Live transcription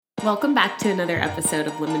Welcome back to another episode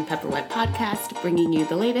of Lemon Pepper Wet Podcast, bringing you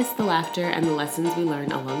the latest, the laughter, and the lessons we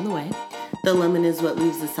learn along the way. The lemon is what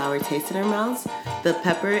leaves a sour taste in our mouths. The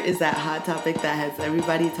pepper is that hot topic that has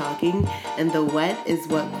everybody talking. And the wet is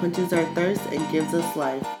what quenches our thirst and gives us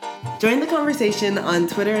life. Join the conversation on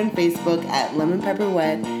Twitter and Facebook at Lemon Pepper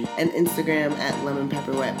Wet and Instagram at Lemon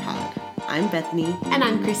Pepper Wet Pod. I'm Bethany. And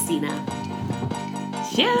I'm Christina.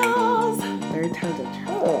 Cheers! Third time's a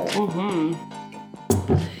charm.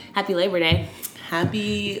 Happy Labor Day.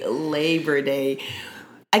 Happy Labor Day.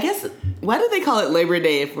 I guess, why do they call it Labor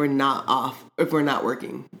Day if we're not off, if we're not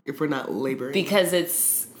working, if we're not laboring? Because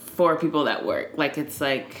it's for people that work. Like, it's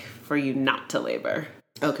like for you not to labor.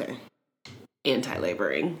 Okay.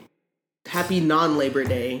 Anti-laboring. Happy non-Labor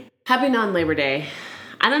Day. Happy non-Labor Day.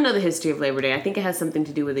 I don't know the history of Labor Day. I think it has something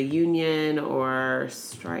to do with a union or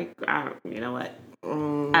strike. You know what?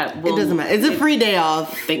 It doesn't matter. It's a free day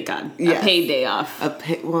off. Thank God. Yes. A paid day off.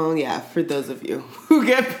 Well, yeah, for those of you who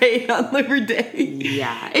get paid on Labor Day.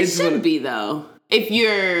 Yeah, it should be though. If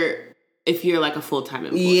you're like a full-time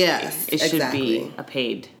employee, yes, it should exactly. be a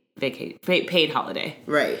paid paid holiday.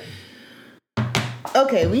 Right.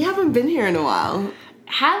 Okay, we haven't been here in a while.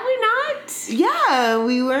 Have we not? Yeah,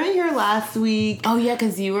 we weren't here last week. Oh yeah,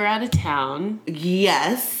 because you were out of town.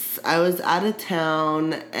 Yes, I was out of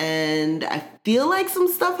town, and I feel like some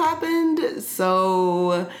stuff happened.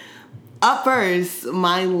 So, up first,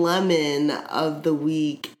 my lemon of the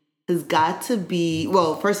week has got to be,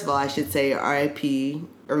 well, first of all, I should say R.I.P.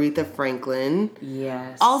 Aretha Franklin.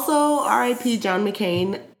 Yes. Also, R.I.P. John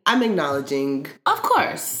McCain. I'm acknowledging. Of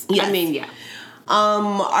course. Yes. I mean, yeah.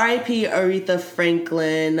 R.I.P. Aretha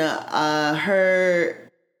Franklin. Her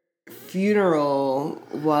funeral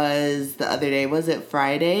was the other day. Was it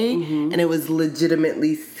Friday? Mm-hmm. And it was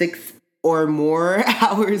legitimately 6 or more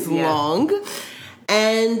hours long.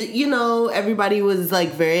 And, you know, everybody was, like,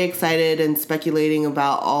 very excited and speculating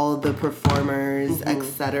about all the performers,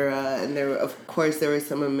 etc. And there were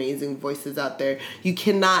some amazing voices out there. You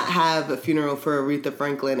cannot have a funeral for Aretha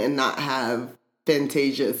Franklin and not have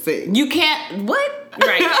Fantasia sing. You can't. What?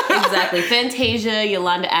 Right. Exactly. Fantasia,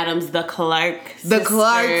 Yolanda Adams, the Clark sisters. The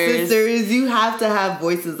Clark sisters. You have to have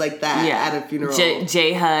voices like that at a funeral.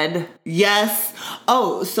 J. Hud. Yes.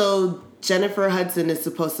 Oh, so Jennifer Hudson is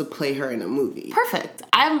supposed to play her in a movie. Perfect.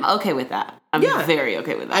 I'm okay with that. I'm very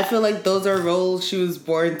okay with that. I feel like those are roles she was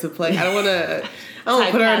born to play. I don't want to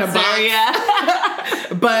put her in a box. Yeah.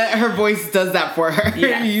 But her voice does that for her.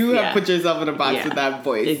 Yes, you have put yourself in a box with that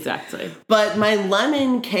voice. Exactly. But my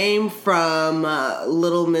lemon came from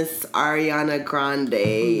Little Miss Ariana Grande.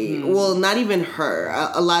 Mm-hmm. Well, not even her.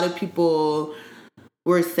 A lot of people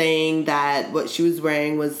were saying that what she was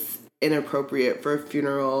wearing was inappropriate for a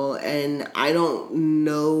funeral, and I don't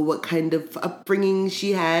know what kind of upbringing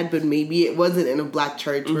she had, but maybe it wasn't in a black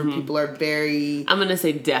church where people are very... I'm gonna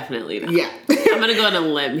say definitely not. Yeah. I'm gonna go on a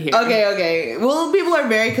limb here. Okay. Well, people are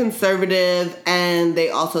very conservative, and they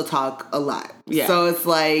also talk a lot. Yeah. So it's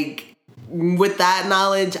like, with that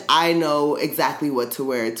knowledge, I know exactly what to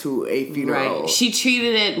wear to a funeral. Right. She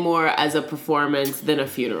treated it more as a performance than a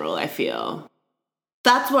funeral, I feel.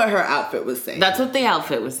 That's what her outfit was saying. That's what the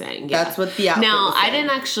outfit was saying. Yeah. That's what the outfit was saying. I didn't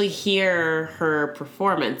actually hear her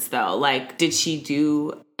performance, though. Like, did she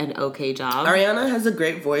do an okay job? Ariana has a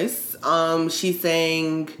great voice. She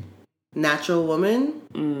sang Natural Woman.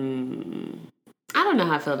 I don't know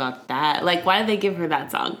how I feel about that. Like, why did they give her that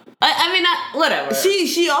song? I mean, whatever.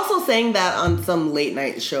 She also sang that on some late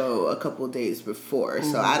night show a couple days before.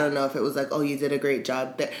 So I don't know if it was like, oh, you did a great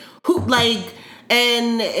job there.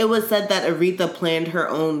 And it was said that Aretha planned her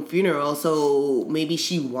own funeral, so maybe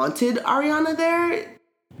she wanted Ariana there.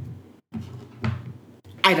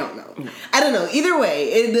 I don't know. Either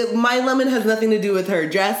way, my lemon has nothing to do with her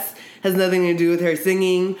dress, has nothing to do with her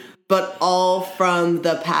singing, but all from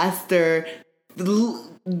the pastor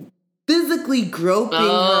physically groping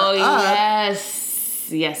her up. Yes.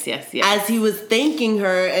 As he was thanking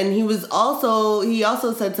her, and he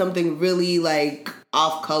also said something really, like,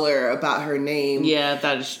 off color about her name. Yeah,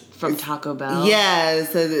 that is from Taco Bell. Yeah,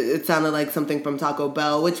 it sounded like something from Taco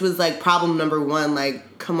Bell, which was like problem number one.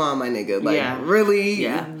 Like, come on, my nigga. Like, really?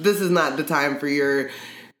 Yeah. This is not the time for your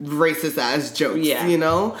racist ass jokes, you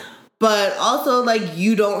know? But also, like,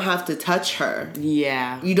 you don't have to touch her.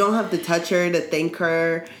 Yeah. You don't have to touch her to thank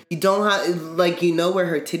her. You don't have, like, you know where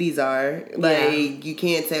her titties are. Like, you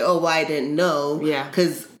can't say, oh, well, I didn't know. Yeah.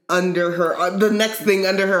 Because under her, the next thing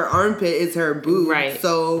under her armpit is her boob. Right.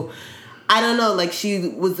 So, I don't know, like, she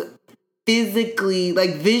was physically,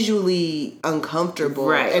 like, visually uncomfortable.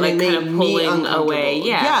 Right. And like, it made kind of pulling me away.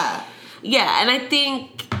 Yeah. Yeah. And I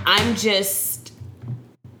think I'm just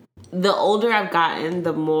the older I've gotten,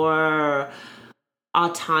 the more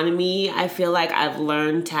autonomy I feel like I've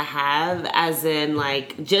learned to have, as in,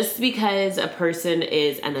 like, just because a person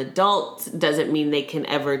is an adult doesn't mean they can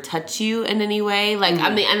ever touch you in any way. Like, I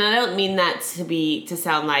mean, and I don't mean that to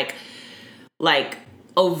sound like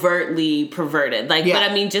overtly perverted, like, but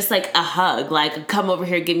I mean, just like a hug, like, come over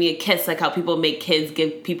here, give me a kiss, like how people make kids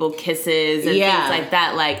give people kisses and things like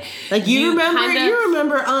that, like you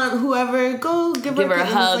remember whoever, go give her a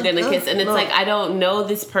hug and a kiss, and it's like, I don't know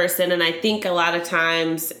this person, and I think a lot of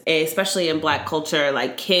times, especially in Black culture,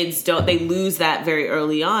 like, kids they lose that very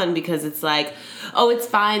early on, because it's like, oh, it's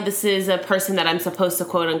fine, this is a person that I'm supposed to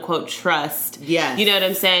quote unquote trust, you know what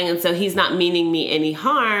I'm saying, and so he's not meaning me any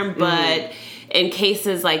harm, but in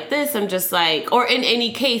cases like this, I'm just like, or in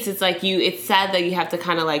any case, it's like it's sad that you have to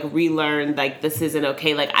kind of like relearn, like, this isn't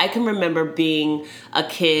okay. Like, I can remember being a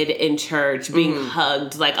kid in church, being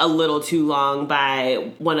hugged like a little too long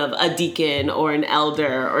by a deacon or an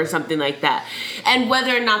elder or something like that. And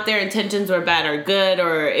whether or not their intentions were bad or good,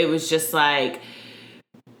 or it was just like,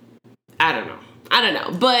 I don't know.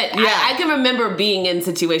 But I can remember being in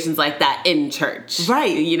situations like that in church.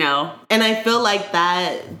 Right. You know? And I feel like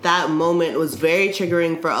that moment was very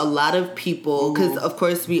triggering for a lot of people, because, of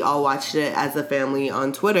course, we all watched it as a family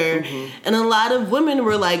on Twitter. And a lot of women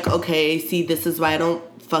were like, okay, see, this is why I don't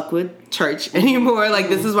fuck with church anymore. Like,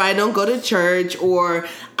 this is why I don't go to church, or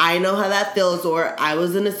I know how that feels, or I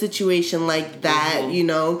was in a situation like that, you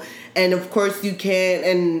know? And, of course, you can't.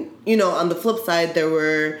 And, you know, on the flip side, there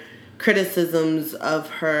were criticisms of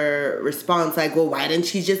her response, like, well, why didn't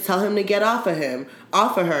she just tell him to get off of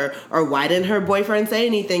her, or why didn't her boyfriend say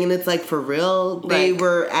anything? And it's like, for real, they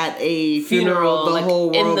were at a funeral, the whole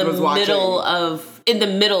world was watching. In the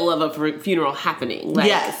middle of a funeral happening. Like,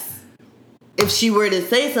 yes. If she were to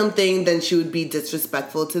say something, then she would be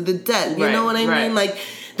disrespectful to the dead. You know what I mean? Like,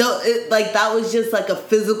 that was just like a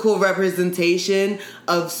physical representation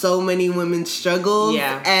of so many women's struggles.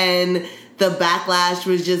 Yeah. And the backlash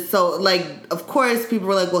was just so, like, of course, people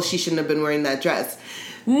were like, well, she shouldn't have been wearing that dress.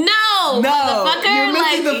 No, motherfucker. You're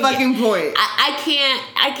missing the fucking point.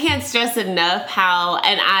 I can't stress enough how,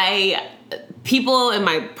 people in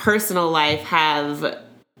my personal life I've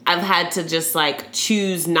had to just, like,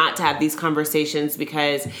 choose not to have these conversations,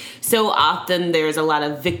 because so often there's a lot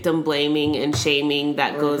of victim blaming and shaming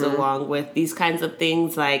that goes along with these kinds of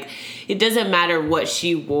things. Like, it doesn't matter what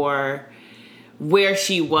she wore, where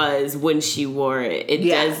she was when she wore it.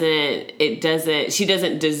 She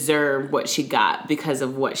doesn't deserve what she got because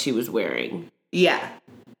of what she was wearing. Yeah.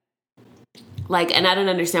 Like, and I don't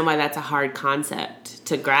understand why that's a hard concept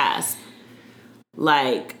to grasp.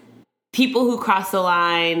 Like, people who cross the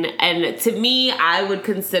line, and to me, I would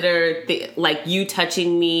consider, like, you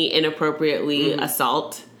touching me inappropriately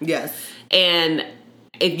assault. Yes. And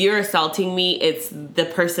if you're assaulting me, it's the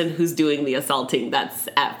person who's doing the assaulting that's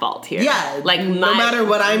at fault here. Yeah. Like, no matter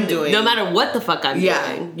what I'm doing. No matter what the fuck I'm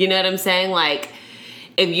doing. You know what I'm saying? Like,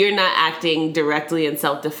 if you're not acting directly in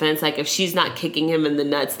self-defense, like, if she's not kicking him in the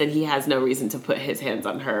nuts, then he has no reason to put his hands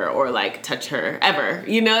on her or, like, touch her ever.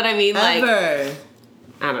 You know what I mean? Ever. Like,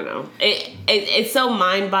 I don't know. It's so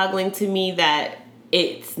mind-boggling to me that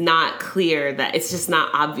it's not clear, that it's just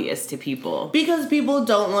not obvious to people. Because people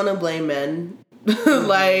don't want to blame men.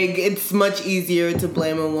 Like, it's much easier to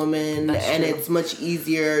blame a woman, and it's much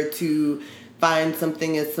easier to find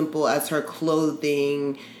something as simple as her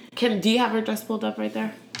clothing. Do you have her dress pulled up right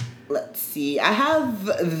there? Let's see. I have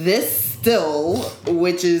this still,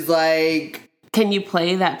 which is like... Can you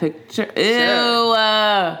play that picture? Ew. Ew. Okay,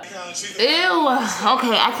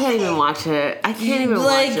 I can't even watch it. I can't even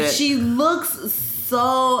watch it. Like, she looks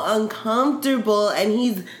so uncomfortable, and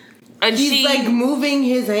he's like moving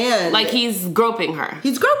his hand. Like, he's groping her.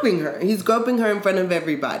 He's groping her in front of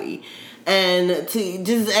everybody. And to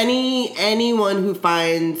just anyone who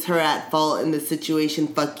finds her at fault in this situation,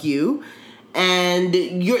 fuck you. And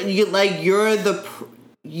you are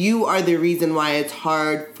the reason why it's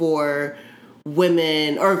hard for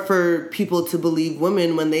women, or for people to believe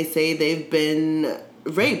women when they say they've been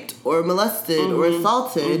raped or molested or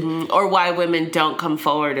assaulted. Or why women don't come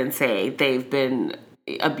forward and say they've been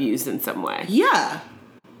abused in some way. Yeah.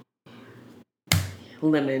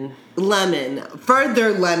 Lemon.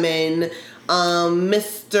 Further lemon.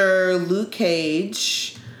 Mr. Luke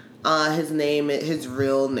Cage. His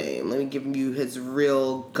real name. Let me give you his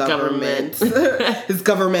real government. His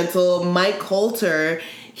governmental. Mike Coulter.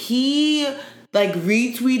 He, like,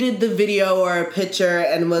 retweeted the video or a picture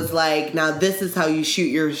and was like, now this is how you shoot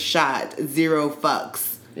your shot. 0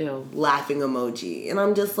 fucks. Ew. Laughing emoji. And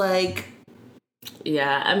I'm just like,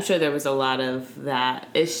 Yeah, I'm sure there was a lot of that.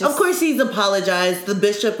 It's just, of course, he's apologized. The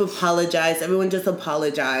bishop apologized. Everyone just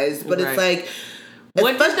apologized. But it's like...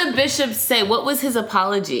 What did the bishop say? What was his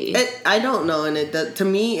apology? I don't know, and to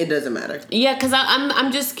me, it doesn't matter. Yeah, because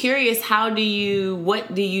I'm just curious.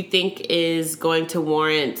 What do you think is going to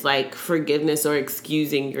warrant like forgiveness or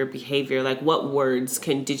excusing your behavior? Like, what words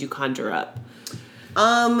did you conjure up?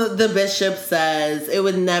 The bishop says, it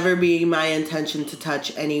would never be my intention to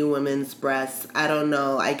touch any woman's breasts. I don't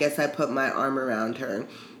know. I guess I put my arm around her.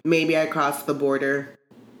 Maybe I crossed the border.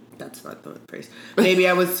 That's not the phrase. Maybe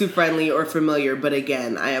I was too friendly or familiar, but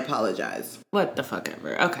again, I apologize. What the fuck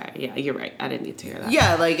ever. Okay, yeah, you're right. I didn't need to hear that.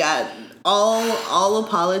 Yeah, like all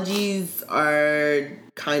apologies are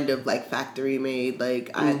kind of like factory made.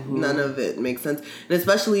 Like none of it makes sense, and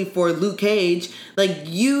especially for Luke Cage, like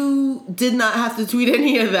you did not have to tweet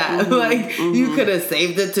any of that. You could have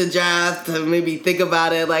saved it to Jeff to maybe think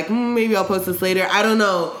about it. Like maybe I'll post this later. I don't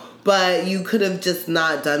know, but you could have just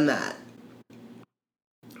not done that.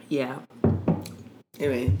 Yeah.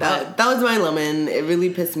 Anyway, that was my lemon. It really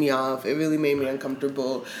pissed me off. It really made me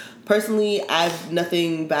uncomfortable. Personally,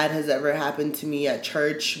 nothing bad has ever happened to me at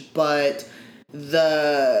church, but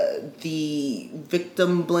the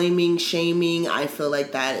victim blaming, shaming, I feel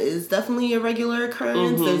like that is definitely a regular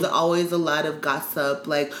occurrence. There's always a lot of gossip.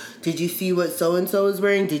 Like, did you see what so and so is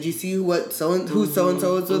wearing? Did you see who so and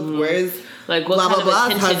so is with? Where's like what blah, kind blah,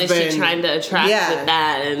 of attention husband? Is she trying to attract with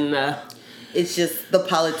that? And it's just the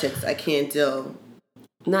politics. I can't deal.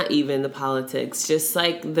 Not even the politics, just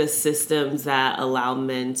like the systems that allow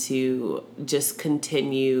men to just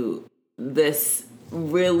continue this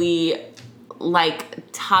really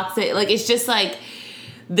like toxic, like it's just like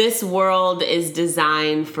this world is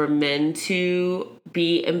designed for men to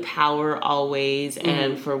be in power always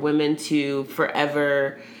and for women to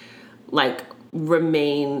forever like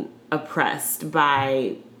remain oppressed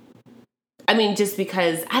by, I mean, just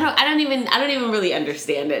because I don't even really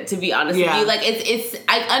understand it, to be honest with you. Like it's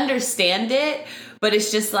I understand it, but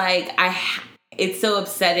it's just like it's so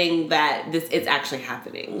upsetting that it's actually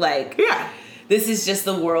happening. Like this is just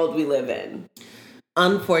the world we live in.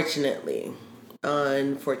 Unfortunately.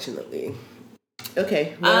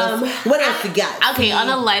 Okay. What else you got? Okay, on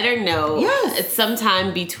a lighter note, it's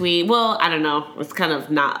sometime between, well, I don't know. It's kind of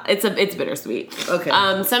not, it's bittersweet. Okay.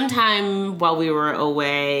 Sometime while we were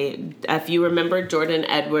away, if you remember Jordan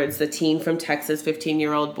Edwards, the teen from Texas,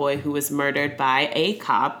 15-year-old boy who was murdered by a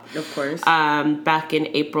cop. Of course. Back in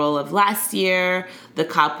April of last year, the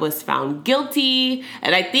cop was found guilty.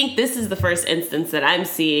 And I think this is the first instance that I'm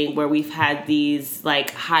seeing where we've had these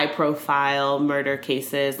like high-profile murder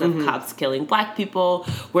cases of cops killing black people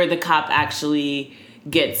where the cop actually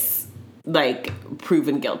gets like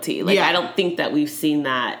proven guilty. Like I don't think that we've seen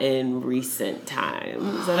that in recent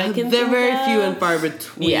times. That I can They're very few and far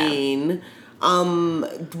between. Yeah.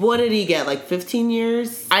 What did he get? Like 15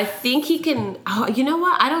 years? I think he can. Oh, you know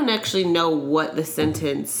what? I don't actually know what the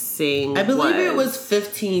sentencing I believe it was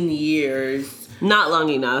 15 years. Not long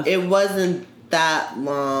enough. It wasn't that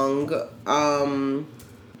long.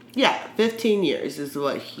 15 years is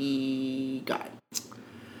what he got.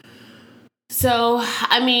 So,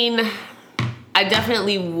 I mean, I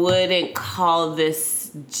definitely wouldn't call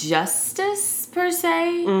this justice per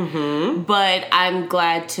se, but I'm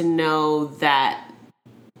glad to know that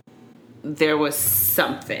there was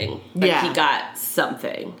something. Like he got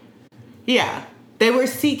something. Yeah. They were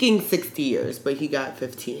seeking 60 years, but he got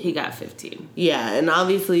 15. He got 15. Yeah, and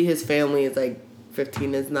obviously his family is like,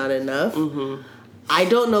 15 is not enough. I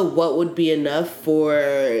don't know what would be enough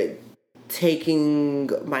for taking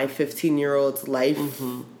my 15-year-old's life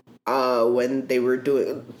when they were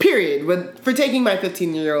doing... Period. For taking my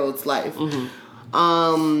 15-year-old's life.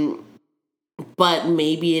 But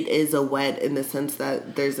maybe it is a wet in the sense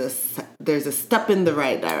that there's a step in the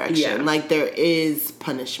right direction. Yeah. Like, there is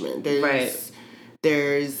punishment.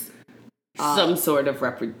 There's some sort of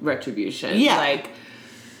retribution. Yeah. Like...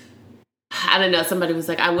 I don't know, somebody was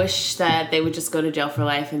like, I wish that they would just go to jail for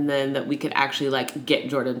life and then that we could actually, like, get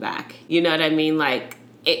Jordan back. You know what I mean? Like,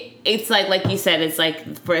 it's like you said, it's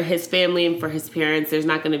like for his family and for his parents, there's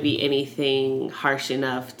not going to be anything harsh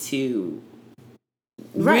enough to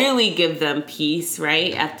really give them peace,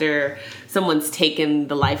 right? After someone's taken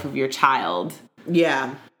the life of your child.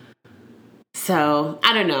 Yeah. So,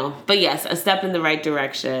 I don't know. But yes, a step in the right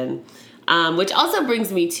direction. Which also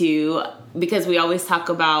brings me to... Because we always talk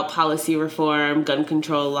about policy reform, gun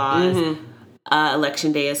control laws.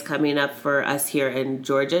 Election day is coming up for us here in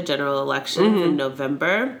Georgia, general elections in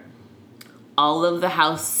November. All of the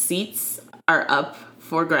House seats are up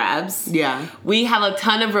for grabs. Yeah. We have a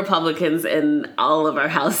ton of Republicans in all of our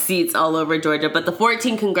House seats all over Georgia, but the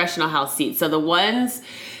 14 congressional House seats. So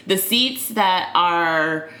the seats that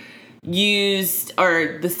are used,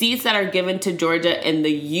 or the seats that are given to Georgia in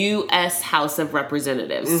the U.S. House of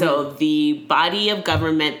Representatives. Mm-hmm. So the body of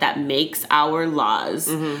government that makes our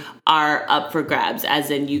laws are up for grabs, as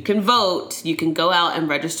in you can vote, you can go out and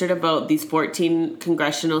register to vote these 14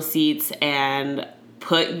 congressional seats and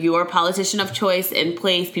put your politician of choice in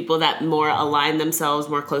place, people that more align themselves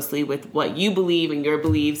more closely with what you believe and your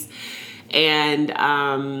beliefs, and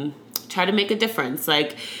try to make a difference.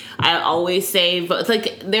 Like, I always say,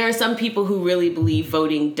 like, there are some people who really believe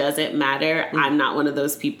voting doesn't matter. I'm not one of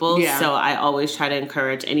those people. Yeah. So I always try to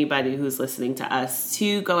encourage anybody who's listening to us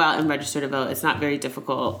to go out and register to vote. It's not very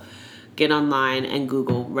difficult. Get online and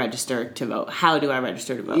Google register to vote. How do I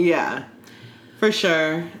register to vote? Yeah, for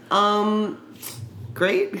sure.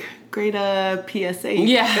 Great PSA.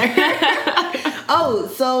 Yeah. Oh,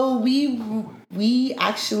 so we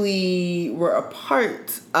actually were a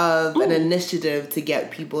part of an initiative to get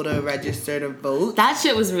people to register to vote. That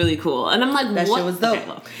shit was really cool. And I'm like, that what? Shit was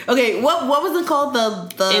dope. Okay, what was it called?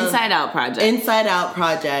 The Inside Out Project. Inside Out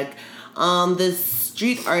Project. This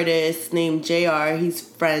street artist named JR, he's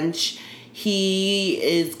French. He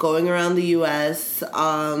is going around the U.S.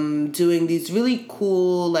 Doing these really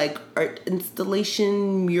cool, like, art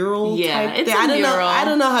installation mural type thing. I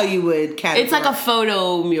don't know how you would categorize. It's like a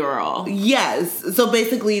photo mural. Yes. So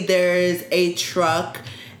basically there's a truck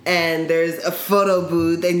and there's a photo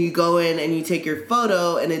booth and you go in and you take your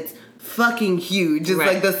photo and it's fucking huge. It's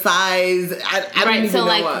like the size. I don't even know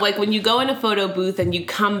like when you go in a photo booth and you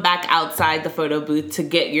come back outside the photo booth to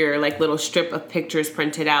get your like little strip of pictures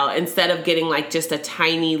printed out, instead of getting like just a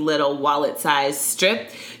tiny little wallet size strip,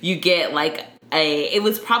 you get like it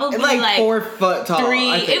was probably like 4 foot tall.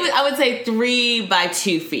 I would say 3 by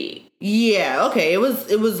 2 feet. Yeah, okay. It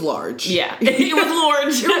was large. Yeah. It was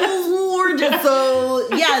large. It was large. So,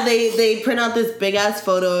 yeah, they print out this big ass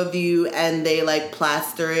photo of you and they like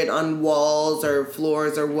plaster it on walls or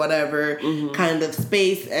floors or whatever kind of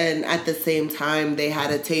space, and at the same time they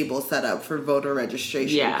had a table set up for voter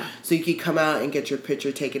registration. Yeah. So you could come out and get your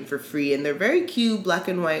picture taken for free, and they're very cute, black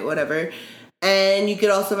and white, whatever. And you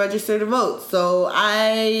could also register to vote. So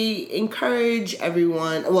I encourage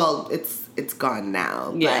everyone, well, it's gone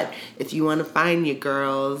now. Yeah. But if you want to find your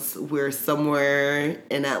girls, we're somewhere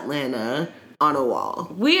in Atlanta on a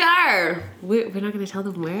wall. We are. We're not going to tell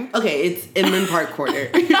them where? Okay, it's Inman Park Corner.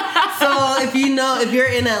 So if you're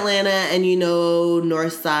in Atlanta and you know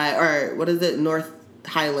North Side, or what is it, North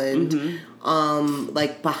Highland,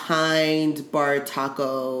 like behind Bar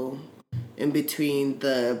Taco, in between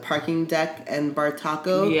the parking deck and Bar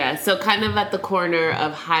Taco. Yeah, so kind of at the corner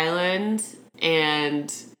of Highland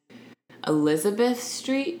and Elizabeth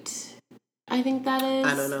Street, I think that is.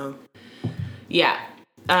 I don't know. Yeah.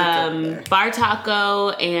 Bar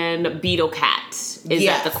Taco and Beetle Cat is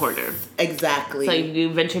at the corner. Exactly. So you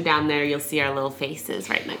venture down there, you'll see our little faces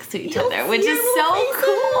right next to each other, which is so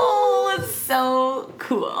cool. It's so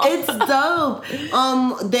cool. It's dope.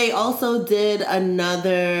 They also did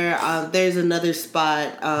another, there's another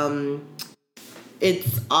spot,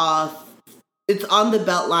 it's on the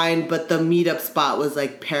Beltline, but the meetup spot was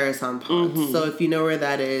like Paris on Ponce. So if you know where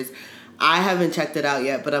that is, I haven't checked it out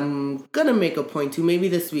yet, but I'm gonna make a point to. Maybe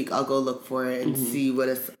this week I'll go look for it and see what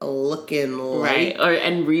it's looking like. Right,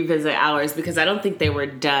 and revisit ours, because I don't think they were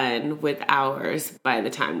done with ours by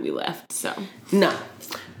the time we left. So no.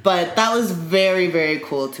 But that was very, very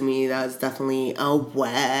cool to me. That was definitely a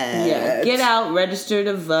wet. Yeah, get out, register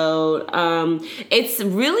to vote. It's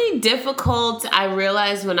really difficult. I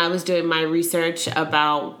realized when I was doing my research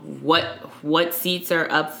about what seats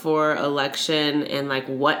are up for election and like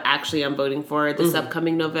what actually I'm voting for this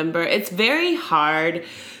upcoming November. It's very hard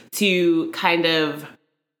to kind of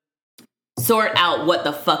sort out what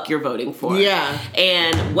the fuck you're voting for. Yeah.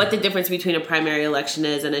 And what the difference between a primary election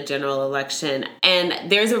is and a general election. And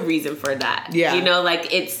there's a reason for that. Yeah. You know,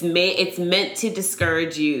 like it's meant to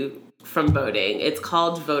discourage you from voting. It's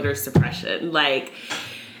called voter suppression. Like,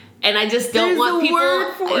 and I just don't want people.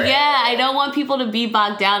 Word for it. Yeah, I don't want people to be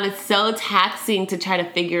bogged down. It's so taxing to try to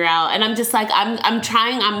figure out. And I'm just like,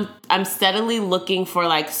 I'm steadily looking for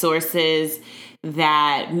like sources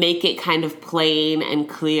that make it kind of plain and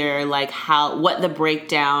clear, like what the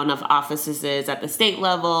breakdown of offices is at the state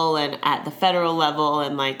level and at the federal level,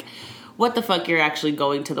 and like what the fuck you're actually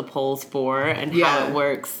going to the polls for and how it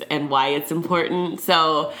works and why it's important.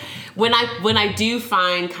 So when I do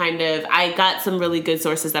find I got some really good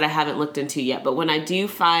sources that I haven't looked into yet, but when I do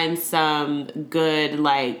find some good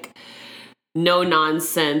like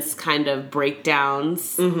no-nonsense kind of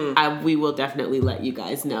breakdowns, we will definitely let you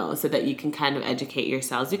guys know so that you can kind of educate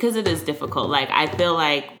yourselves, because it is difficult. Like, I feel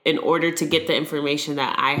like in order to get the information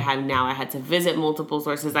that I have now, I had to visit multiple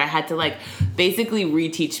sources. I had to, like, basically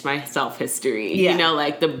reteach myself history, you know,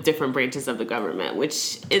 like the different branches of the government,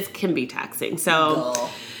 which can be taxing. So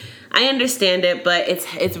I understand it, but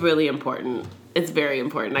it's really important. It's very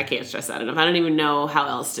important. I can't stress that enough. I don't even know how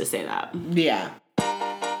else to say that. Yeah.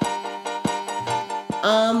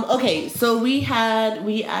 Okay, so we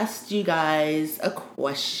asked you guys a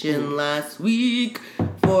question last week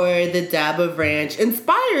for the Dab of Ranch,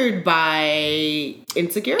 inspired by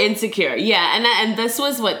Insecure? Insecure, yeah. And this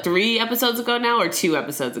was, 3 episodes ago now, or 2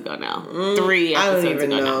 episodes ago now? 3 episodes I don't even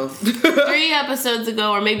know. 3 episodes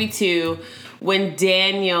ago, or maybe 2, when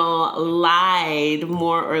Daniel lied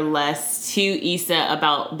more or less to Issa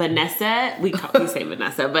about Vanessa. We say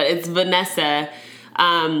Vanessa, but it's Vanessa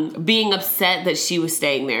being upset that she was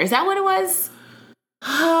staying there. Is that what it was?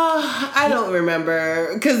 I don't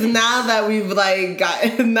remember, because now that we've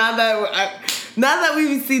now that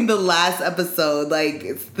we've seen the last episode, like,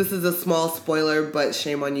 this is a small spoiler, but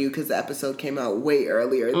shame on you because the episode came out way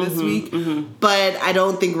earlier this week. But I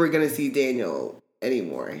don't think we're gonna see Daniel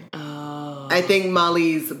anymore. Oh, I think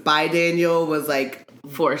Molly's "Bye Daniel" was like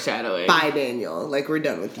foreshadowing. Bye Daniel, like, we're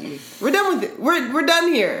done with you. We're done with it. We're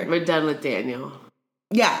done here. We're done with Daniel.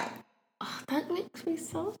 Yeah. Oh, that makes me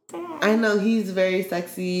so sad. I know, he's very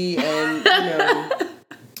sexy and, you know,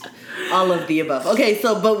 all of the above. Okay,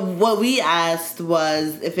 so, but what we asked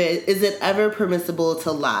was, is it ever permissible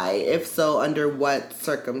to lie? If so, under what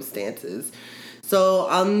circumstances? So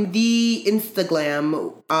on the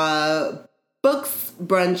Instagram, Books,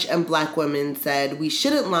 Brunch, and Black Women said, we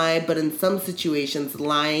shouldn't lie, but in some situations,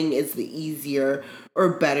 lying is the easier or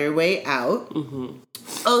better way out.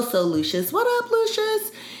 Also, Lucius, what up,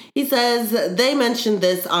 Lucius? He says, they mentioned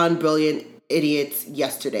this on Brilliant Idiots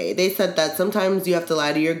yesterday. They said that sometimes you have to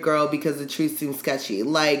lie to your girl because the truth seems sketchy.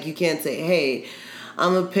 Like, you can't say, hey,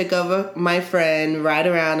 I'm gonna pick up my friend, ride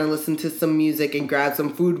around and listen to some music and grab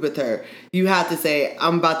some food with her. You have to say,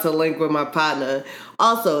 I'm about to link with my partner.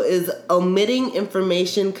 Also, is omitting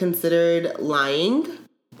information considered lying?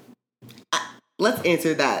 Let's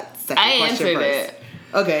answer that second question first. I answered it.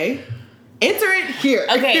 Okay. Answer it here.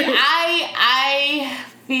 Okay, I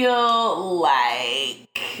feel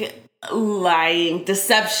like lying,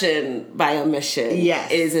 deception by omission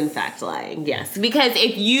is in fact lying. Yes. Because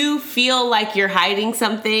if you feel like you're hiding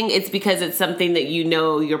something, it's because it's something that you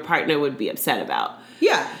know your partner would be upset about.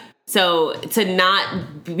 Yeah. So to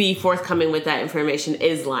not be forthcoming with that information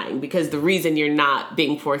is lying, because the reason you're not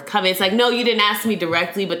being forthcoming, it's like, no, you didn't ask me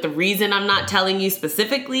directly, but the reason I'm not telling you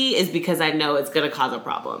specifically is because I know it's going to cause a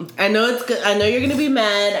problem. I know you're going to be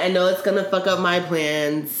mad. I know it's going to fuck up my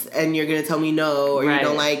plans, and you're going to tell me no, or you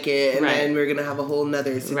don't like it, and then we're going to have a whole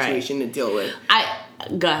nother situation to deal with.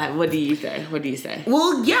 Go ahead. What do you say?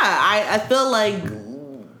 Well, yeah, I feel like...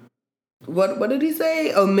 What did he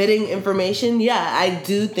say? Omitting information? Yeah, I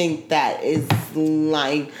do think that is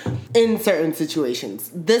lying in certain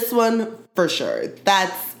situations. This one, for sure,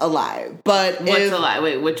 that's a lie. But what's a lie?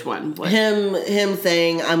 Wait, which one? What? Him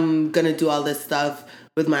saying, I'm gonna do all this stuff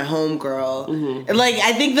with my homegirl. And, like,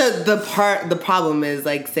 I think the problem is,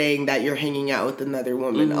 like, saying that you're hanging out with another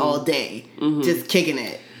woman all day, just kicking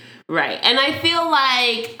it. Right. And I feel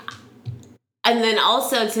like... And then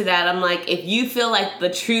also to that, I'm like, if you feel like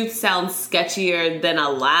the truth sounds sketchier than a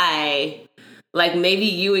lie, like, maybe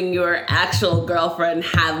you and your actual girlfriend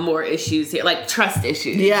have more issues here, like trust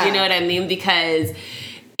issues. Yeah. You know what I mean? Because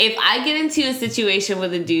if I get into a situation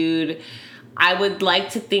with a dude, I would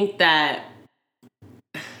like to think that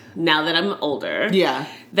now that I'm older,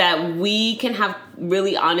 that we can have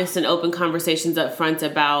really honest and open conversations up front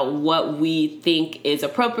about what we think is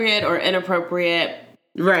appropriate or inappropriate.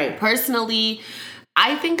 Right. Personally,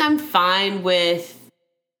 I think I'm fine with,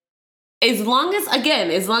 as long as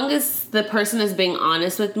the person is being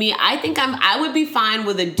honest with me, I would be fine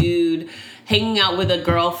with a dude hanging out with a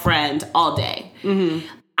girlfriend all day.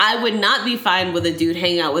 I would not be fine with a dude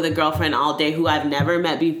hanging out with a girlfriend all day who I've never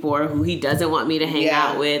met before, who he doesn't want me to hang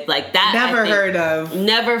out with. Like that.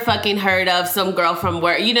 Never fucking heard of some girl from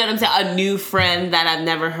where, you know what I'm saying? A new friend that I've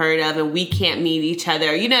never heard of and we can't meet each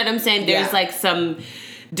other. You know what I'm saying? There's like some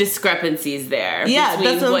discrepancies there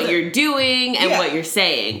between what you're doing and what you're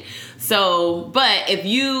saying. So, but if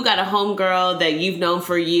you got a homegirl that you've known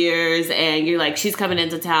for years and you're like, she's coming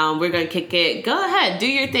into town, we're going to kick it, go ahead, do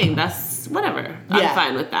your thing. That's whatever. I'm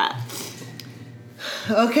fine with that.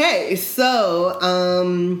 Okay,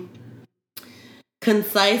 so,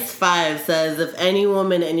 Concise 5 says, if any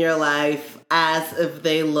woman in your life ask if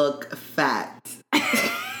they look fat.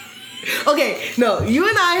 Okay, no, you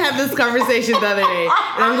and I had this conversation the other day,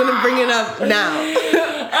 and I'm gonna bring it up now.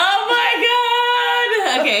 Oh my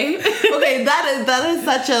god! Okay. Okay, that is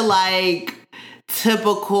such a like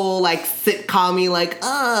typical like sitcom-y like,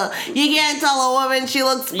 you can't tell a woman she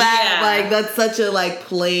looks fat. Yeah. Like that's such a like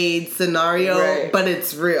played scenario, right. But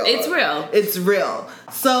it's real. It's real. It's real.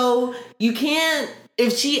 So you can't,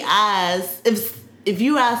 if she asks, if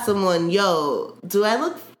you ask someone, yo, do I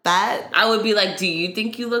look fat? I would be like, do you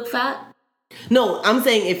think you look fat? No, I'm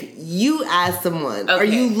saying if you ask someone, okay. What are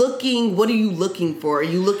you looking for? Are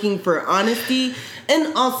you looking for honesty?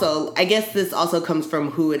 And also, I guess this also comes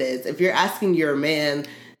from who it is. If you're asking your man,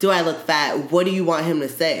 do I look fat? What do you want him to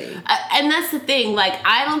say? And that's the thing. Like,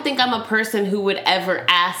 I don't think I'm a person who would ever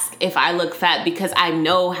ask if I look fat because I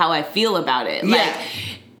know how I feel about it. Yeah. Like,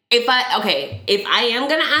 if I am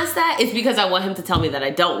going to ask that, it's because I want him to tell me that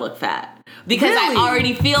I don't look fat. Because really? I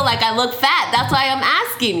already feel like I look fat. That's why I'm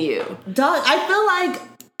asking you. Dog, I feel like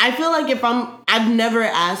I've never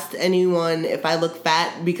asked anyone if I look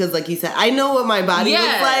fat because, like you said, I know what my body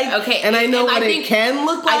looks like. Okay. And I know what it can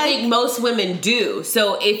look like. I think most women do.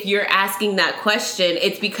 So if you're asking that question,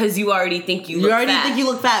 it's because you already think you look fat. You already think you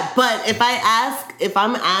look fat. But if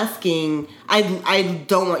I'm asking, I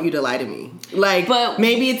don't want you to lie to me. Like, but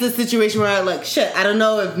maybe it's a situation where I'm like, shit, I don't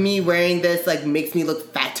know if me wearing this, like, makes me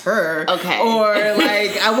look fatter. Okay. Or,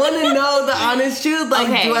 like, I want to know the honest truth. Like,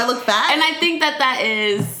 do I look fat? And I think that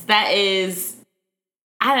is,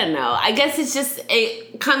 I don't know. I guess it's just,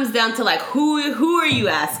 it comes down to, like, who are you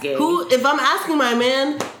asking? If I'm asking my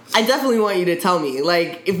man, I definitely want you to tell me.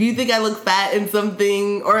 Like, if you think I look fat in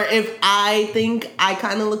something, or if I think I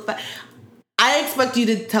kind of look fat, I expect you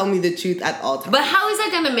to tell me the truth at all times. But how is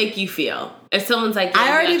that going to make you feel? If someone's like,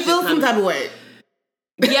 I already feel some type of way.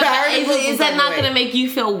 Yeah, but is that not going to make you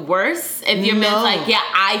feel worse? If your man's like, yeah,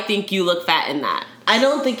 I think you look fat in that. I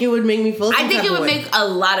don't think it would make me feel some I think it would make a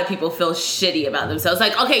lot of people feel shitty about themselves.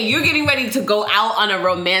 Like, okay, you're getting ready to go out on a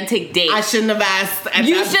romantic date. I shouldn't have asked.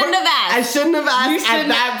 You shouldn't have asked. I shouldn't have asked at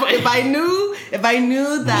that point. If I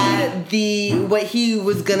knew that what he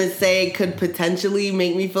was gonna say could potentially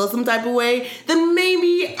make me feel some type of way, then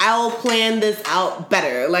maybe I'll plan this out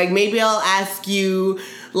better. Like, maybe I'll ask you,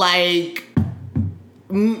 like,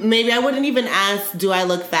 maybe I wouldn't even ask, do I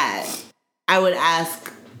look fat? I would ask,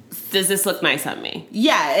 does this look nice on me?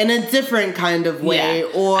 Yeah, in a different kind of way. Yeah.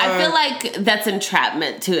 Or I feel like that's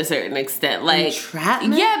entrapment to a certain extent. Like,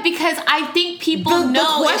 entrapment? Yeah, because I think people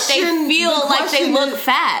know if they feel like they look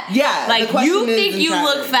fat. Yeah. Like, you think you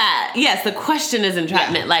look fat. Yes, the question is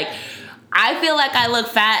entrapment. Yeah. Like, I feel like I look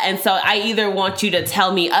fat, and so I either want you to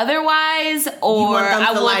tell me otherwise, or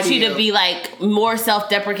I want you to be, like, more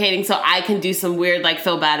self-deprecating so I can do some weird, like,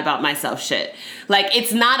 feel bad about myself shit. Like,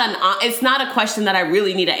 it's not a question that I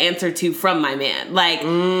really need an answer to from my man. Like,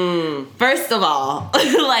 first of all,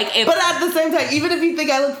 like, but at the same time, even if you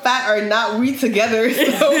think I look fat or not, we together,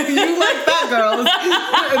 so you like fat girls.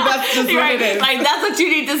 That's just what it is. Like, that's what you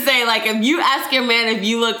need to say. Like, if you ask your man if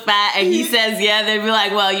you look fat and he says yeah, they'd be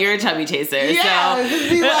like, well, you're a chubby chaser. Yeah, so. Just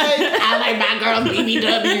be like, I like fat girls,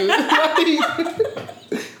 BBW.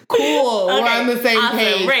 Cool, okay, we're on the same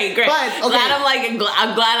page. Great. But okay.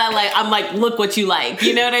 I'm like, look what you like.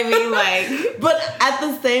 You know what I mean? Like, but at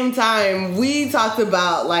the same time, we talked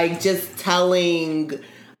about, like, just telling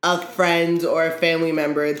a friend or a family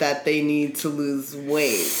member that they need to lose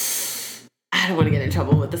weight. I don't want to get in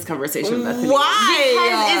trouble with this conversation with Bethany. Why?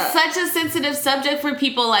 Because it's such a sensitive subject for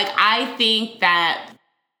people. Like, I think that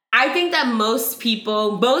most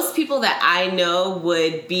people that I know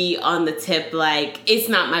would be on the tip, like, it's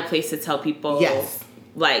not my place to tell people,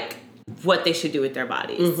 like, what they should do with their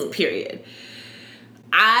bodies, period.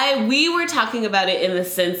 We were talking about it in the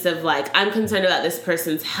sense of, like, I'm concerned about this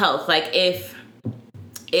person's health. Like, if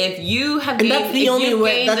you have gained... And that's the only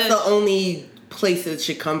way, that's the only place it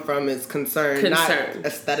should come from is concern, not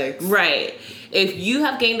aesthetics. Right. If you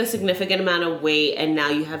have gained a significant amount of weight and now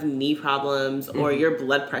you have knee problems or your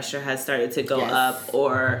blood pressure has started to go up,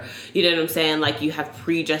 or, you know what I'm saying, like, you have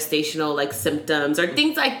pre-gestational, like, symptoms or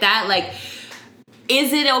things like that, like,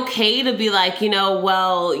 is it okay to be like, you know,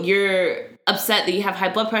 well, you're upset that you have high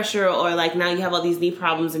blood pressure, or, like, now you have all these knee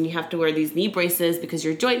problems and you have to wear these knee braces because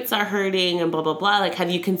your joints are hurting and blah, blah, blah. Like, have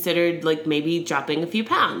you considered, like, maybe dropping a few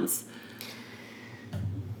pounds?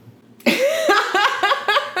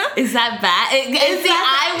 Is that bad?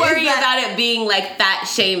 I worry about it being, like, fat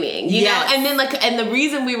shaming, you know? And then, like, and the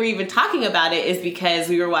reason we were even talking about it is because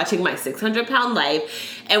we were watching My 600 Pound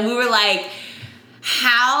Life, and we were like,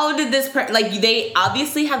 how did this they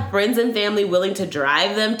obviously have friends and family willing to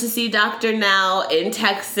drive them to see Dr. Now in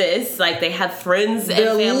Texas. Like, they have friends and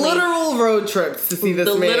family. Literal road trips to see this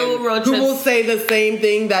man. Literal road trips. Who will say the same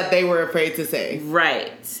thing that they were afraid to say.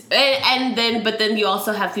 Right. But then you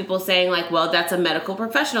also have people saying, like, well, that's a medical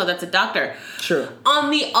professional, that's a doctor. True.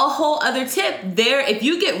 On a whole other tip, if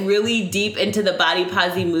you get really deep into the body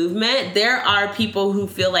positive movement, there are people who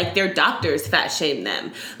feel like their doctors fat shame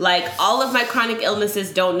them. Like, all of my chronic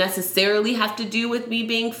illnesses don't necessarily have to do with me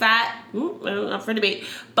being fat. Not for debate.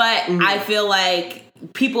 But I feel like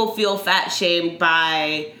people feel fat shamed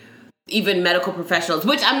by even medical professionals,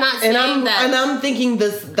 which I'm not saying that. And I'm thinking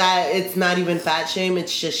that it's not even fat shame,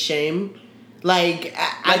 it's just shame. Like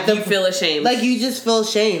you feel ashamed. Like, you just feel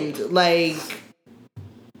shamed. Like,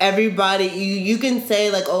 everybody, you can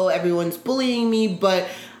say, like, oh, everyone's bullying me, but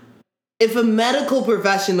if a medical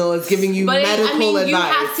professional is giving you medical advice... you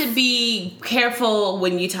have to be careful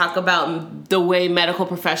when you talk about the way medical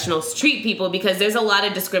professionals treat people, because there's a lot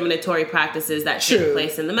of discriminatory practices that take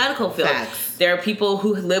place in the medical field. Facts. There are people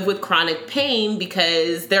who live with chronic pain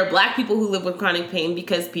because... There are black people who live with chronic pain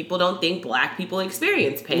because people don't think black people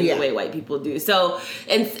experience pain the way white people do. So,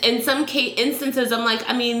 in some instances, I'm like,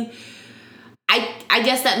 I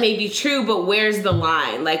guess that may be true, but where's the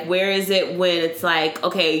line? Like, where is it when it's like,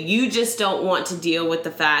 okay, you just don't want to deal with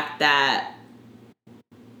the fact that...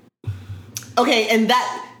 Okay, and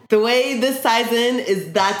the way this ties in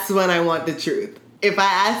is that's when I want the truth. If I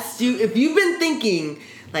asked you, if you've been thinking,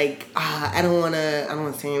 like, I don't want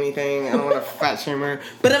to say anything, I don't want to fat shame her,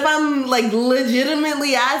 but if I'm, like,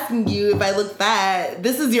 legitimately asking you if I look fat,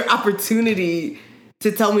 this is your opportunity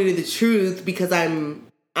to tell me the truth, because I'm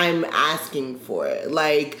asking for it.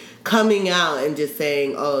 Like, coming out and just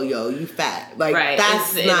saying, oh, yo, you fat. Like,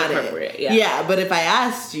 that's not it. Yeah, but if I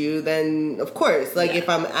asked you, then, of course, like, if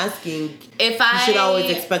I'm asking, you should always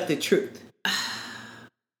expect the truth.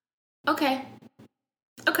 Okay.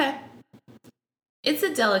 It's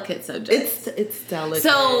a delicate subject. It's delicate.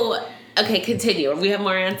 So, okay, continue. We have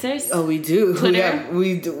more answers? Oh, we do. Twitter?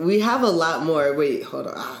 We have a lot more. Wait, hold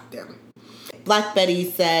on. Damn. Black Betty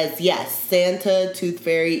says, yes, Santa, Tooth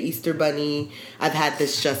Fairy, Easter Bunny. I've had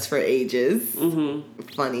this just for ages. Mm-hmm.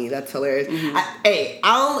 Funny. That's hilarious. Mm-hmm.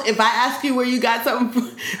 If I ask you where you got something, do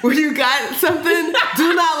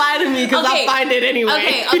not lie to me, because I'll find it anyway.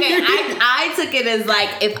 Okay. I took it as, like,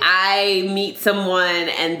 if I meet someone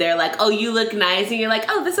and they're like, oh, you look nice, and you're like,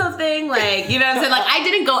 oh, this whole thing, like, you know what I'm saying? Like, I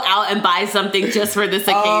didn't go out and buy something just for this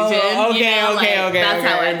occasion. Okay. That's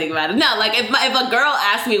how I think about it. No, like, if a girl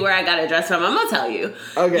asks me where I got a dress from, I'm gonna tell you.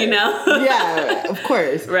 Okay. You know? Yeah, of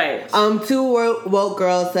course. Right. Two woke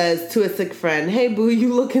girl says to a sick friend, hey boo,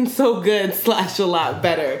 you looking so good / a lot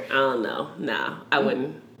better. I don't know. No, I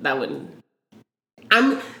wouldn't. That wouldn't.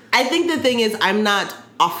 I think the thing is, I'm not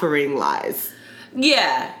offering lies.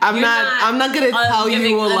 Yeah. I'm not gonna tell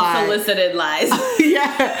you a lie. Unsolicited lies.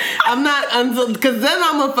 Yeah. I'm not because then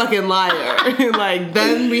I'm a fucking liar. Like,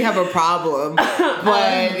 then we have a problem.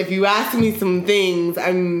 But if you ask me some things,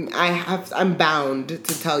 I'm bound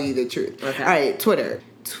to tell you the truth. Okay. All right, Twitter.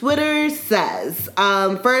 Twitter says,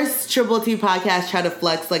 first Triple T podcast tried to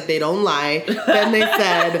flex like they don't lie. Then they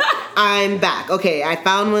said, I'm back. Okay, I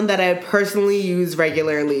found one that I personally use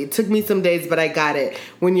regularly. It took me some days, but I got it.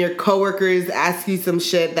 When your coworkers ask you some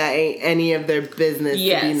shit that ain't any of their business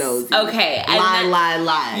to be nosy. Okay.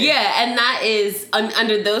 Lie. Yeah, and that is,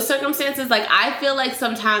 under those circumstances, like, I feel like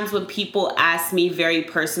sometimes when people ask me very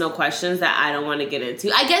personal questions that I don't want to get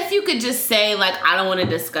into, I guess you could just say, like, I don't want to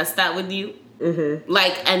discuss that with you. Mm-hmm.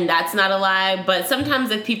 Like, and that's not a lie, but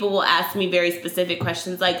sometimes if people will ask me very specific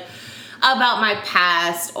questions, like about my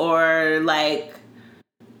past, or like,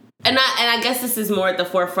 and I guess this is more at the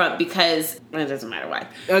forefront because it doesn't matter why.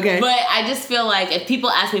 Okay. But I just feel like if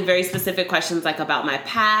people ask me very specific questions, like about my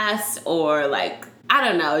past, or like, I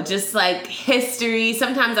don't know, just like history,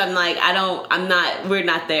 sometimes I'm like, we're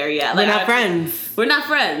not there yet. Like, we're not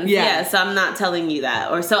friends. Yeah. So I'm not telling you that.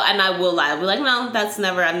 And I will lie. I'll be like, no,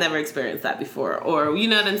 I've never experienced that before. Or, you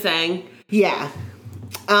know what I'm saying? Yeah.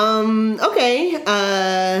 Okay.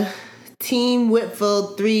 Team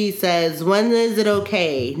Whitfield 3 says, when is it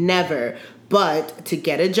okay? Never. But to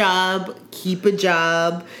get a job, keep a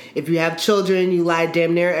job. If you have children, you lie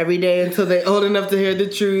damn near every day until they're old enough to hear the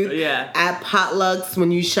truth. Yeah. At potlucks,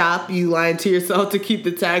 when you shop, you lie to yourself to keep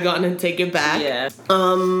the tag on and take it back. Yeah.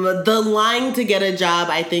 The lying to get a job,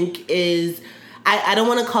 I think, is... I don't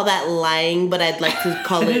want to call that lying, but I'd like to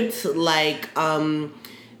call it, like...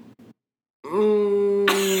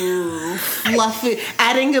 fluffy,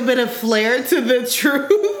 adding a bit of flair to the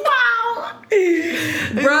truth. Wow.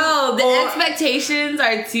 Bro, the expectations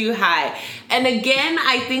are too high. And again,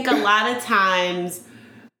 I think a lot of times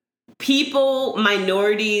people,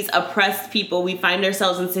 minorities, oppressed people, we find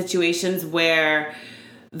ourselves in situations where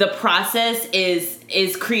the process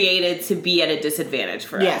is created to be at a disadvantage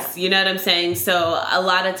for us. You know what I'm saying? So a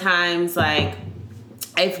lot of times, like,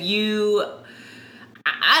 if you...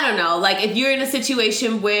 I don't know, like if you're in a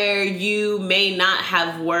situation where you may not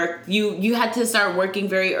have worked, you had to start working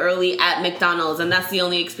very early at McDonald's and that's the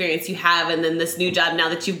only experience you have, and then this new job now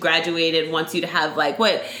that you've graduated wants you to have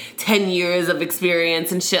 10 years of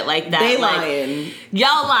experience and shit like that. They lying.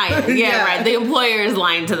 Y'all lying. Yeah, right. The employer is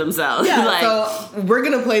lying to themselves. Yeah, so we're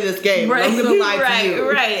going to play this game. Right, I'm going to lie to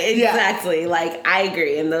you. Right, exactly. Yeah. I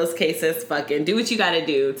agree. In those cases, fucking do what you got to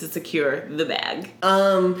do to secure the bag.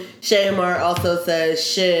 Shayamar also says,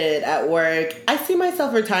 shit, at work, I see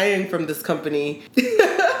myself retiring from this company.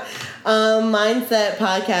 Mindset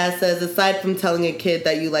Podcast says, aside from telling a kid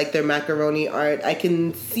that you like their macaroni art, I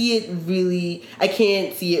can't see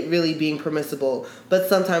it really being permissible. But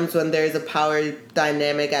sometimes when there's a power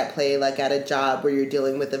dynamic at play, like at a job where you're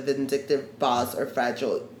dealing with a vindictive boss or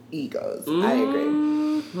fragile egos. I agree.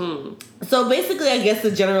 So basically, I guess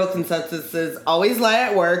the general consensus is always lie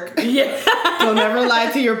at work. Yeah. Don't ever lie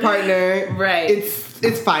to your partner. Right.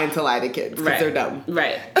 It's fine to lie to kids because they're dumb.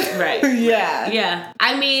 Right. Yeah. Yeah.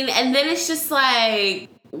 I mean, and then it's just like,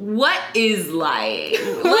 what is lying?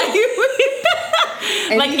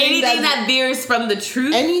 Anything that veers from the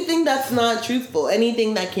truth? Anything that's not truthful.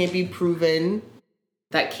 Anything that can't be proven.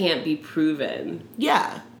 That can't be proven.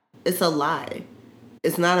 Yeah. It's a lie.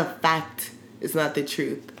 It's not a fact. It's not the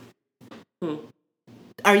truth.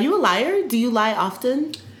 Are you a liar? Do you lie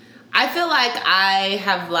often? I feel like I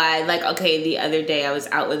have lied. The other day I was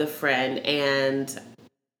out with a friend, and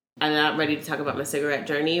I'm not ready to talk about my cigarette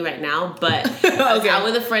journey right now, but I was out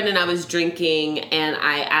with a friend and I was drinking, and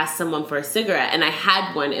I asked someone for a cigarette, and I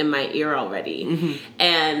had one in my ear already. Mm-hmm.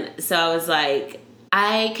 And so I was like,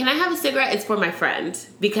 can I have a cigarette? It's for my friend.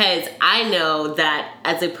 Because I know that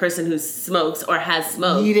as a person who smokes or has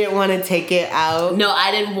smoked. You didn't want to take it out? No,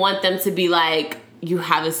 I didn't want them to be like, you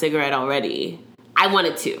have a cigarette already. I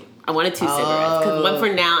wanted two. I wanted two cigarettes. Because one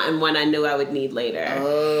for now and one I knew I would need later.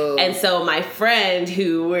 Oh. And so my friend,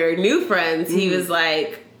 who we're new friends, he was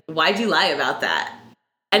like, why'd you lie about that?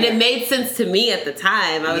 And it made sense to me at the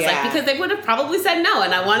time. I was like, because they would have probably said no,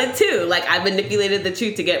 and I wanted to. I manipulated the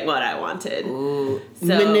truth to get what I wanted. Ooh. So,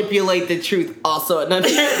 manipulate the truth. Also another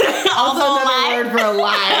word for a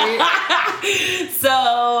lie.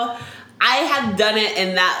 So I have done it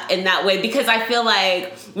in that way because I feel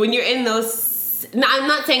like when you're in those. No, I'm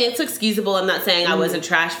not saying it's excusable. I'm not saying I wasn't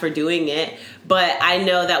trash for doing it. But I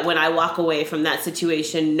know that when I walk away from that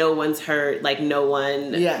situation, no one's hurt. No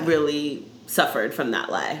one really suffered from that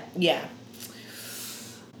lie. Yeah.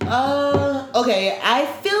 Okay. I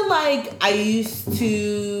feel like I used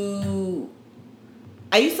to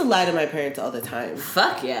lie to my parents all the time.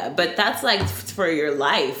 Fuck yeah. But that's for your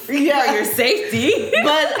life. For your safety.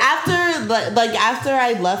 But after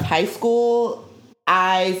I left high school,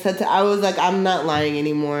 I was like, I'm not lying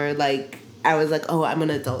anymore. I was like, oh, I'm an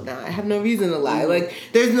adult now. I have no reason to lie.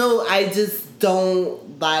 I just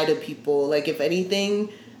don't lie to people. If anything,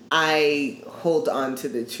 I hold on to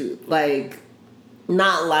the truth.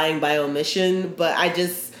 Not lying by omission, but I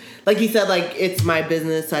just, like you said, it's my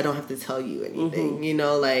business, so I don't have to tell you anything.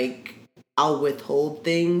 I'll withhold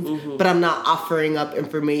things, but I'm not offering up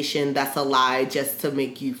information that's a lie just to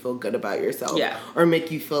make you feel good about yourself. Yeah. Or make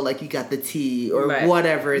you feel like you got the tea or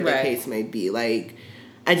whatever the case may be.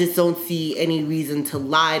 I just don't see any reason to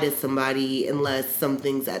lie to somebody unless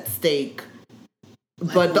something's at stake.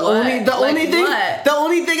 But the only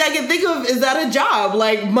thing I can think of is at a job.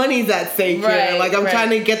 Money's at stake here. I'm trying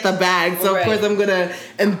to get the bag. So of course I'm gonna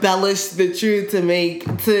embellish the truth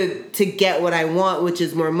to get what I want, which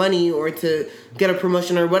is more money or to get a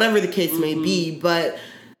promotion or whatever the case may be. But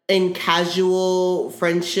in casual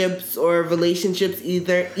friendships or relationships,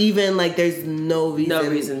 even there's no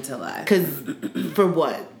reason to lie. Because for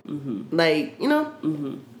what?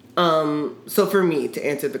 So for me, to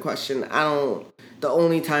answer the question, the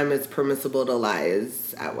only time it's permissible to lie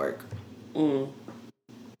is at work. And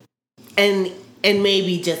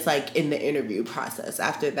maybe just in the interview process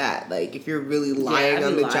after that. If you're really lying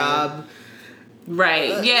on the job,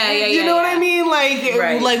 Right. Yeah. You know what I mean? Like,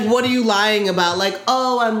 what are you lying about? Like,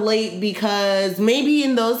 oh, I'm late because maybe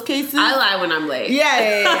in those cases I lie when I'm late.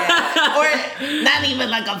 Yeah. Or not even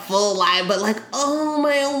like a full lie, but like, oh,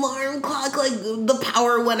 my alarm clock, like the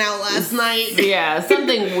power went out last night. Yeah,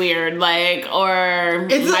 something weird, like, or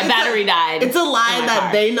my battery died. It's a lie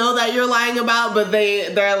that they know that you're lying about, but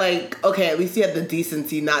they're like, okay, at least you have the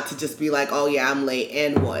decency not to just be like, oh yeah, I'm late,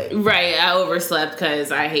 and what? Right, I overslept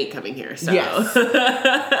because I hate coming here. So. Yes.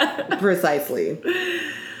 Precisely.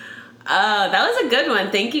 That was a good one.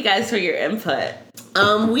 Thank you guys for your input.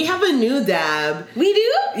 We have a new dab. We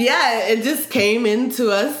do? Yeah, it just came into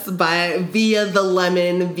us via the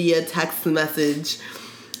lemon via text message.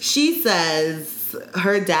 She says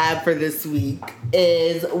her dab for this week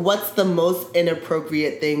is, what's the most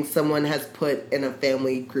inappropriate thing someone has put in a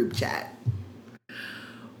family group chat?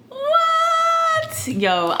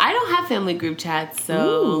 Yo, I don't have family group chats,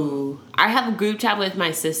 so Ooh. I have a group chat with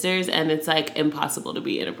my sisters, and it's like impossible to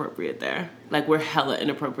be inappropriate there. Like, we're hella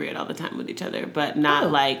inappropriate all the time with each other, but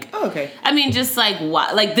not like. Oh, okay. I mean, just like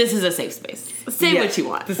what? Like, this is a safe space. Say what you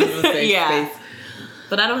want. This is a safe space.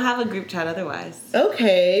 But I don't have a group chat otherwise.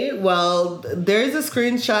 Okay, well, there's a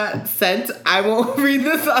screenshot sent. I won't read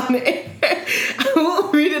this on air. I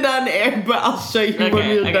won't read it on air, but I'll show you when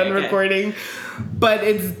we're done recording. But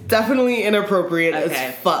it's definitely inappropriate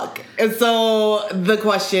as fuck. And so the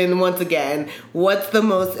question, once again, what's the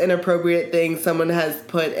most inappropriate thing someone has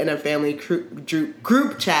put in a family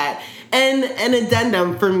group chat? And an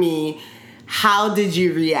addendum for me, how did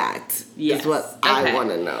you react? Yes. Is what I want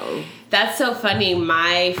to know. That's so funny.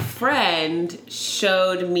 My friend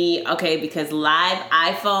showed me, because live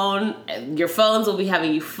iPhone, your phones will be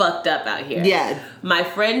having you fucked up out here. Yeah. My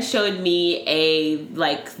friend showed me a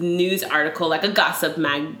news article, like a gossip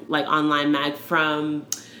mag, like online mag from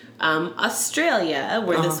Australia,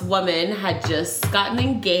 where this woman had just gotten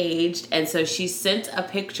engaged, and so she sent a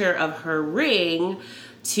picture of her ring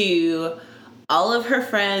to all of her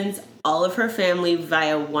friends, all of her family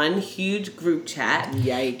via one huge group chat.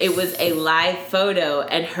 Yikes. It was a live photo,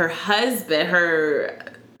 and her husband, her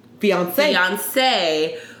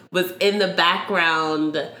fiance was in the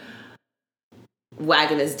background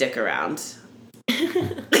wagging his dick around.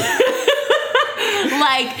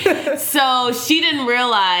 So she didn't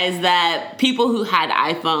realize that people who had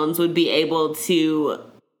iPhones would be able to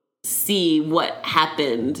see what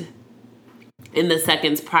happened in the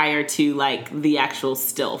seconds prior to the actual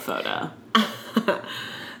still photo.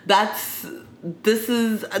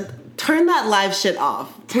 Turn that live shit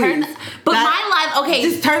off, please. My live,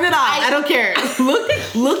 just turn it off. I don't care.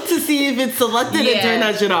 Look to see if it's selected and turn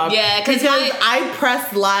that shit off. Yeah, because I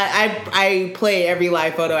press live. I play every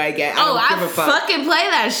live photo I get. I don't give a fuck. Fucking play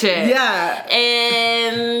that shit. Yeah,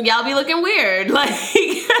 and y'all be looking weird.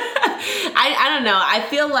 I don't know. I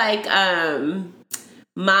feel like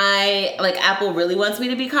my Apple really wants me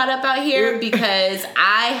to be caught up out here because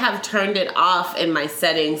I have turned it off in my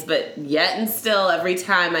settings, but yet and still every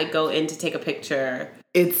time I go in to take a picture,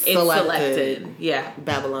 it's selected. Yeah.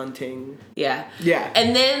 Babylon ting. Yeah. Yeah.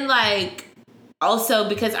 And then also,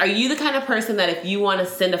 because are you the kind of person that if you want to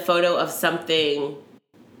send a photo of something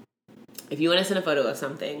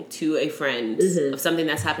to a friend of something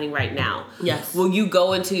that's happening right now, yes, will you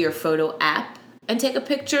go into your photo app and take a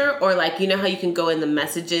picture, or you know how you can go in the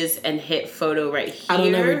messages and hit photo right here? I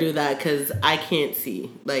don't ever do that because I can't see.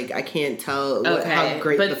 I can't tell how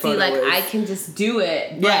great the photo is. I can just do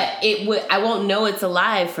it. Yeah. But I won't know it's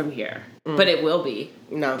alive from here. But it will be.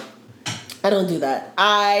 No. I don't do that.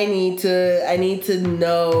 I need to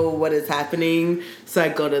know what is happening, so I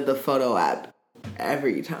go to the photo app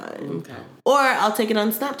every time. Okay. Or I'll take it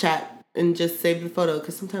on Snapchat and just save the photo,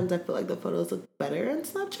 because sometimes I feel like the photos look better on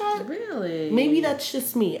Snapchat. Really? Maybe that's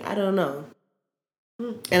just me. I don't know.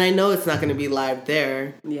 And I know it's not going to be live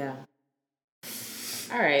there. Yeah.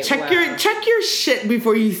 All right. Check your shit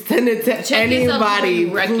before you send it to anybody,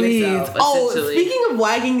 please. Speaking of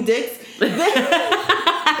wagging dicks, shout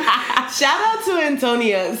out to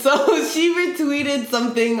Antonia. So she retweeted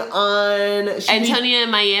something on Antonia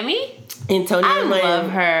in Miami. Antonia in Miami. I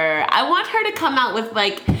love her. I want her to come out with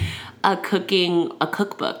a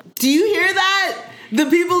cookbook. Do you hear that? The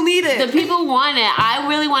people need it. The people want it. I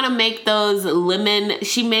really want to make those lemon.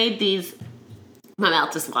 She made these. My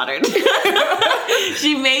mouth just watered.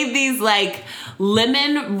 She made these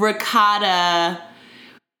lemon ricotta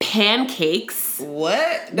pancakes.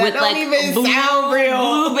 What? That don't even sound real.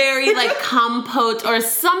 Blueberry compote or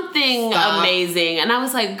something amazing. And I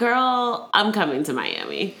was like, girl, I'm coming to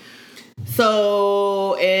Miami.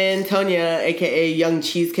 So Antonia, aka Young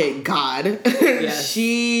Cheesecake God, yes.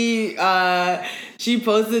 she she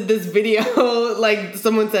posted this video, like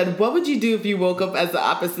someone said, what would you do if you woke up as the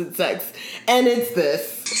opposite sex? And it's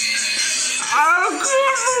this.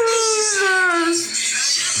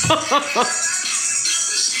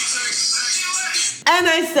 And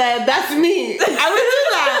I said, that's me.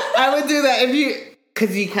 I would do that if you...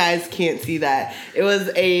 Because you guys can't see that. It was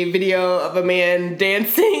a video of a man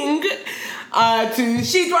dancing to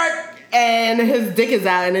Sheetwork, and his dick is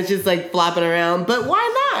out, and it's just, like, flopping around. But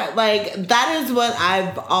why not? Like, that is what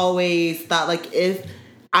I've always thought. Like, if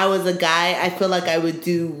I was a guy, I feel like I would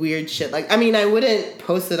do weird shit. Like, I mean, I wouldn't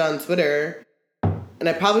post it on Twitter, and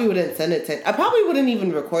I probably wouldn't send it to... I probably wouldn't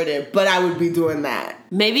even record it, but I would be doing that.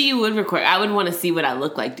 Maybe you would record. I would want to see what I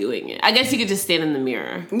look like doing it. I guess you could just stand in the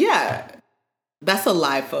mirror. Yeah. That's a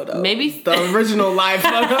live photo. Maybe the original live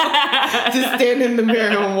photo. Just stand in the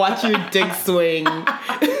mirror and watch your dick swing.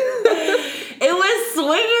 It was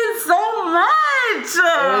swinging so much.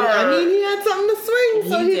 I mean, he had something to swing,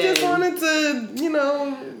 so he just wanted to, you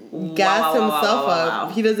know, gas himself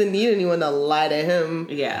up. He doesn't need anyone to lie to him.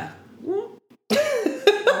 Yeah. Wait,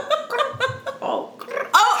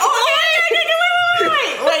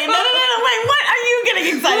 what are you getting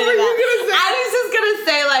excited about? I was just gonna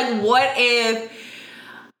say, like, what if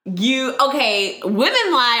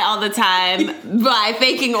women lie all the time by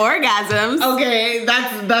faking orgasms. Okay,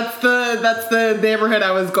 that's the neighborhood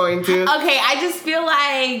I was going to. Okay, I just feel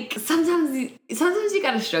like sometimes you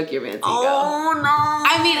gotta stroke your man's ego. Oh no!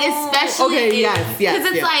 I mean, especially yes, because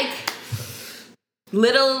it's like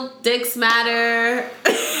little dicks matter.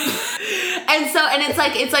 And it's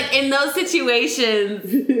like in those situations,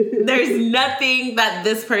 there's nothing that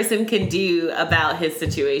this person can do about his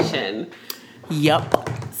situation. Yep.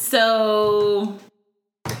 So,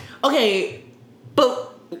 okay,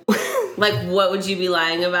 but like, what would you be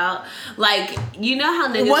lying about? Like, you know how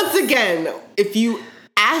niggas... Once again, if you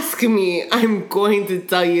ask me, I'm going to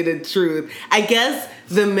tell you the truth. I guess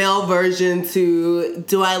the male version to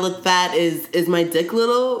do I look fat is my dick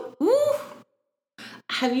little? Woo.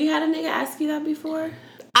 Have you had a nigga ask you that before?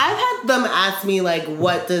 I've had them ask me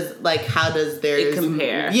how does theirs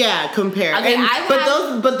compare? Yeah, compare. Okay,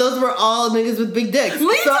 but those were all niggas with big dicks. Me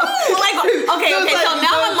too. So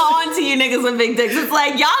now I'm on to you niggas with big dicks. It's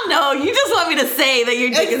like, y'all know, you just want me to say that your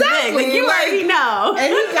dick is big. Like, you already know.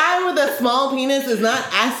 Any guy with a small penis is not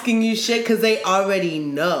asking you shit because they already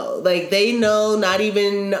know. Like, they know, not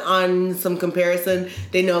even on some comparison,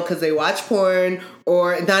 they know because they watch porn,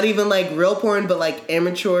 or not even like real porn, but like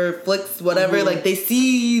amateur flicks, whatever. Mm-hmm. Like, they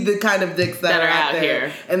see the kind of dicks that are out there,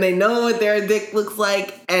 here. And they know what their dick looks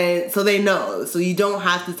like, and so they know. So you don't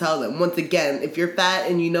have to tell them. Once again, if you're fat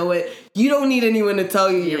and you know it, you don't need anyone to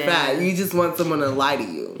tell you you're fat. You just want someone to lie to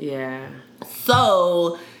you. Yeah.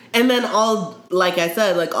 So, and then like I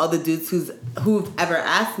said, like all the dudes who've ever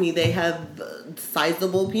asked me, they have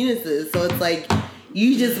sizable penises. So it's like,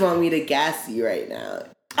 you just want me to gas you right now.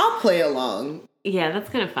 I'll play along. Yeah, that's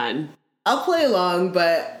kind of fun. I'll play along,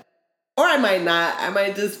 or I might not. I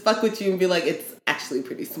might just fuck with you and be like, it's actually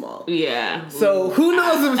pretty small. Yeah. So who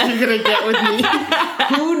knows if you're gonna get with me?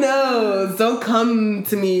 Who knows? Don't come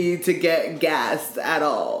to me to get gassed at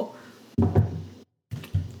all.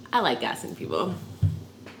 I like gassing people.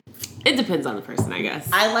 It depends on the person, I guess.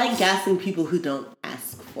 I like gassing people who don't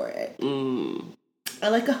ask for it. I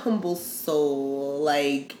like a humble soul.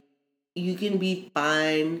 Like, you can be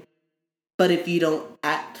fine, but if you don't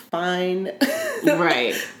act fine,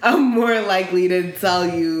 right, I'm more likely to tell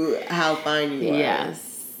you how fine you are.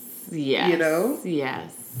 Yes. You know?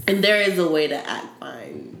 Yes. And there is a way to act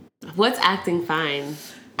fine. What's acting fine?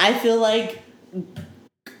 I feel like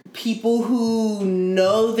people who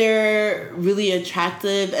know they're really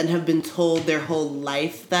attractive and have been told their whole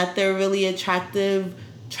life that they're really attractive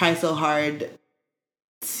try so hard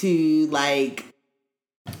to, like,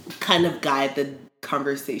 kind of guide the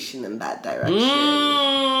conversation in that direction.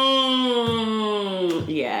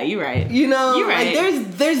 Yeah, you're right. You know, you're right.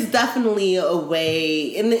 Like, there's definitely a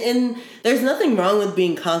way, and there's nothing wrong with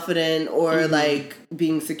being confident or like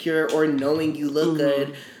being secure or knowing you look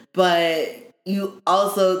good, but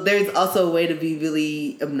there's also a way to be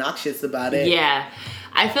really obnoxious about it. Yeah.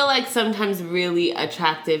 I feel like sometimes really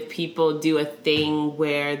attractive people do a thing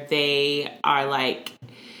where they are like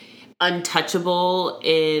untouchable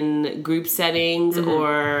in group settings,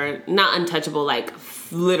 or not untouchable like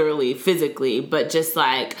literally physically, but just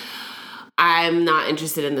like, I'm not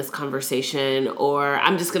interested in this conversation, or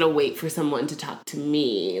I'm just going to wait for someone to talk to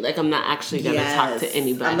me. Like, I'm not actually going to talk to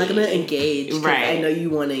anybody. I'm not going to engage. Right. I know you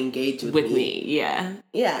want to engage with me. Yeah.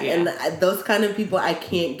 Yeah. And those kind of people I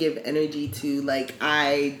can't give energy to. Like,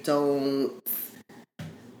 I don't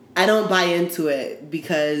buy into it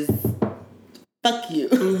because fuck you.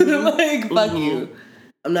 Like, fuck you.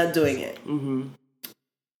 I'm not doing it.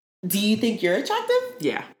 Do you think you're attractive?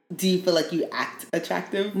 Yeah. Do you feel like you act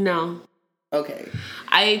attractive? No. Okay.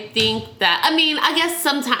 I think that, I mean, I guess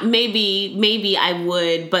sometimes, maybe I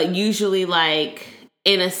would, but usually like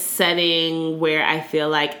in a setting where I feel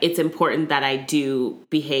like it's important that I do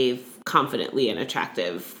behave confidently and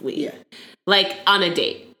attractively. Yeah. Like on a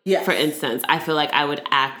date. Yeah. For instance, I feel like I would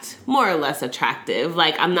act more or less attractive.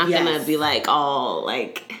 Like I'm not going to be like all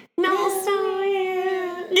like, no,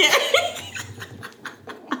 stop. Yeah.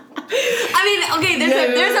 I mean, okay,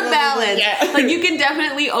 there's a balance. Yeah. Like, you can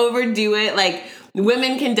definitely overdo it. Like,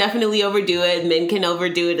 women can definitely overdo it. Men can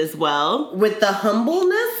overdo it as well. With the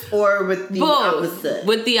humbleness or with the opposite?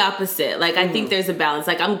 With the opposite. Like, I think there's a balance.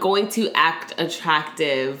 Like, I'm going to act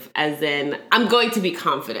attractive as in, I'm going to be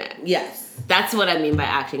confident. Yes. That's what I mean by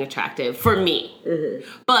acting attractive for me.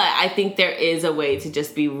 But I think there is a way to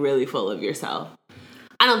just be really full of yourself.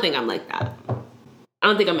 I don't think I'm like that. I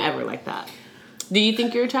don't think I'm ever like that. Do you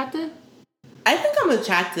think you're attractive? I think I'm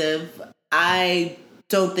attractive. I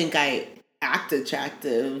don't think I act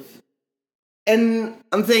attractive. And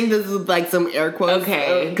I'm saying this with like some air quotes.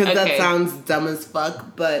 Okay. Because that sounds dumb as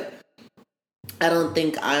fuck. But I don't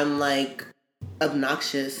think I'm like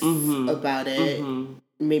obnoxious about it.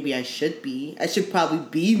 Maybe I should be. I should probably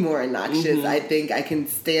be more obnoxious. I think I can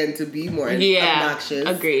stand to be more obnoxious.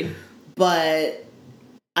 Agreed. But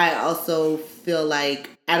I also feel like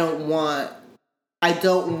I don't want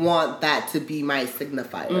that to be my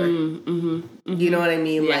signifier. You know what I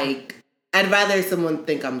mean? Yeah. Like, I'd rather someone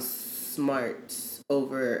think I'm smart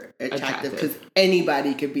over attractive because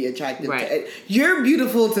anybody could be attractive. Right. You're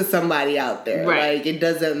beautiful to somebody out there. Right. Like, it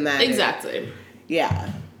doesn't matter. Exactly.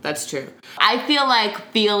 Yeah. That's true. I feel like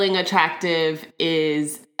feeling attractive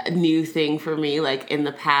is a new thing for me, like in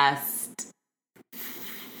the past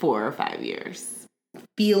 4 or 5 years.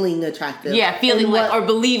 Feeling attractive. Yeah, feeling like, or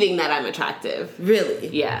believing that I'm attractive. Really?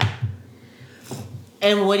 Yeah.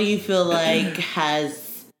 And what do you feel like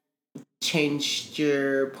has changed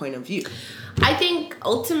your point of view? I think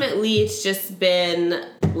ultimately it's just been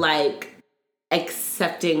like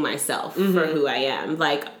accepting myself for who I am.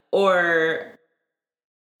 Like, or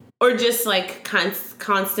just like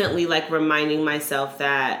constantly like reminding myself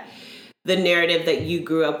that the narrative that you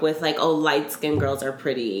grew up with, like, oh, light-skinned girls are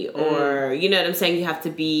pretty, or, you know what I'm saying, you have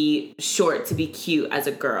to be short to be cute as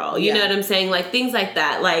a girl. You know what I'm saying? Like, things like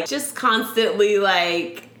that. Like, just constantly,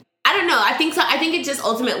 like, I don't know. I think so. I think it just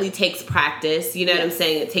ultimately takes practice. You know what I'm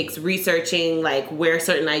saying? It takes researching, like, where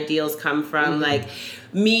certain ideals come from. Like,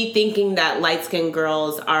 me thinking that light-skinned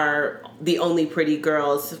girls are the only pretty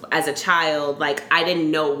girls as a child, like, I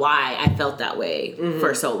didn't know why I felt that way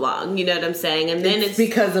for so long. You know what I'm saying? And then it's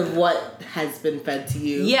because of what has been fed to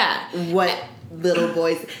you. Yeah. What little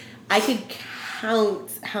boys. I could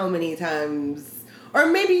count how many times, or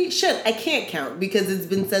maybe I can't count because it's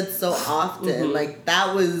been said so often. Like,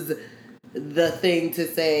 that was the thing to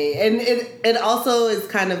say. And it also is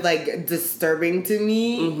kind of like disturbing to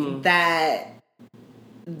me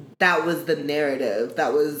that was the narrative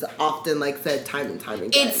that was often like said time and time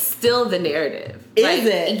again. It's still the narrative. Is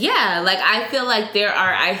it? Yeah, like I feel like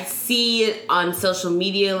I see it on social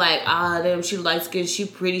media, like, damn, she light skinned, she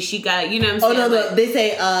pretty, she got, you know what I'm saying? Oh, no, they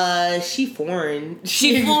say, she foreign.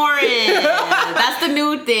 She foreign. That's the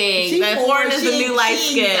new thing. Foreign is the new light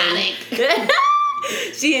skin.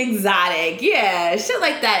 She exotic. Yeah, shit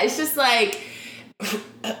like that. It's just like,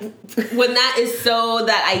 when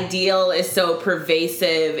that ideal is so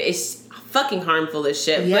pervasive, it's fucking harmful as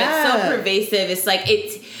shit. Yeah. But it's so pervasive, it's like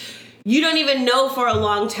you don't even know for a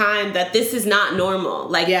long time that this is not normal.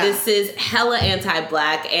 Like, this is hella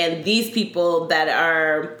anti-black, and these people that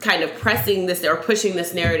are kind of pressing this or pushing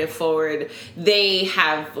this narrative forward, they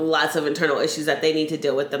have lots of internal issues that they need to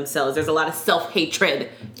deal with themselves. There's a lot of self-hatred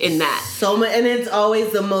in that. So much, and it's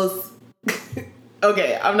always the most...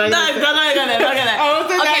 Okay, I'm not gonna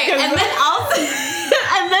Okay, and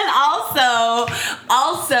then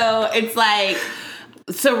also, it's like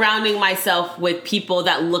surrounding myself with people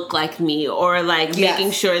that look like me, or like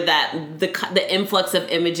making sure that the influx of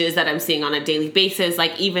images that I'm seeing on a daily basis,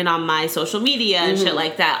 like even on my social media and shit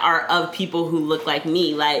like that, are of people who look like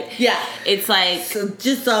me. Like, it's like, so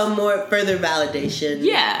just more further validation,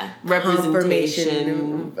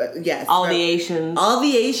 representation, all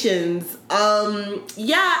the Asians.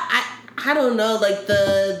 I don't know, like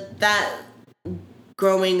that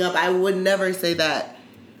growing up, I would never say that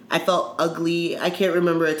I felt ugly. I can't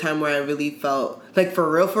remember a time where I really felt, like,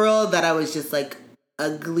 for real, that I was just, like,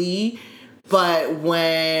 ugly. But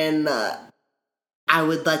when I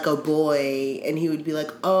would like a boy and he would be like,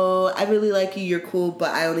 oh, I really like you, you're cool,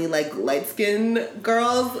 but I only like light-skinned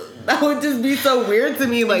girls. That would just be so weird to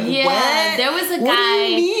me. Like, what? There was a guy.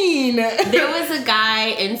 What do you mean? There was a guy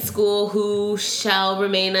in school who shall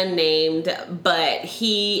remain unnamed, but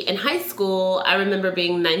he, in high school, I remember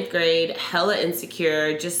being 9th grade, hella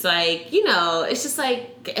insecure, just like, you know, it's just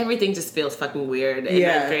like everything just feels fucking weird in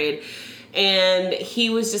 9th grade. And he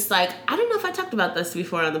was just like, I don't know if I talked about this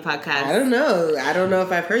before on the podcast. I don't know if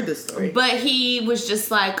I've heard this story. But he was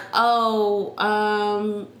just like,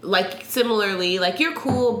 like, similarly, like, you're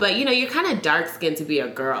cool, but, you know, you're kind of dark-skinned to be a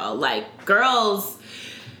girl. Like, girls...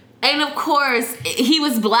 And of course, he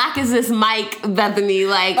was black as this Mike, Bethany.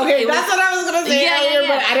 Like, okay, that's what I was gonna say earlier,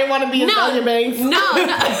 but I didn't want to be Sasha Banks.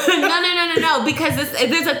 No. Because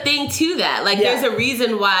there's a thing to that. Like, there's a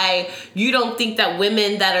reason why you don't think that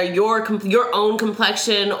women that are your own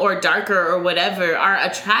complexion or darker or whatever are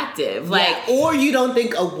attractive. Like, or you don't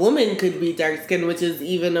think a woman could be dark skinned, which is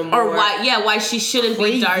even a more why she shouldn't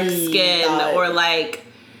be dark skinned or like.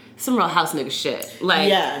 Some real house nigga shit.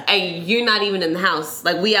 Like, and you're not even in the house.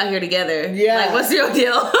 Like, we out here together. Yeah. Like, what's your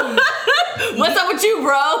deal? What's up with you,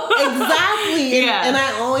 bro? Exactly. And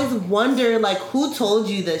I always wonder, like, who told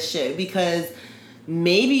you this shit? Because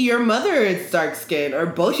maybe your mother is dark skinned, or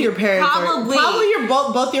both your parents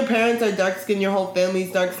both your parents are dark skinned, your whole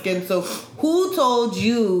family's dark skinned. So who told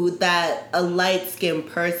you that a light skinned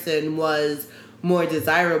person was more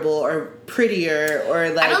desirable or prettier or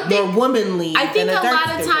like more womanly? I think a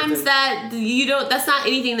lot of times that that's not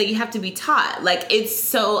anything that you have to be taught. Like, it's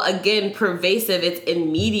so, again, pervasive. It's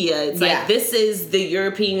in media. It's like, this is the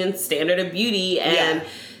European standard of beauty, and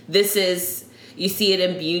this is, you see it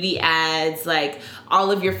in beauty ads, like all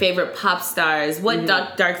of your favorite pop stars. What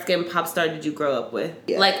dark-skinned pop star did you grow up with?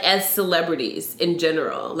 Like, as celebrities in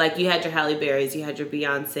general. Like, you had your Halle Berrys, you had your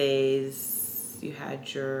Beyoncés, you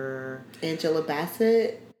had your... Angela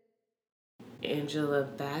Bassett?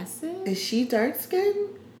 Is she dark skinned?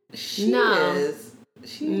 She is.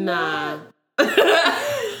 Nah. Okay,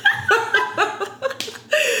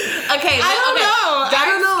 I don't know.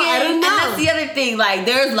 And that's the other thing. Like,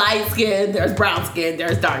 there's light skin, there's brown skin,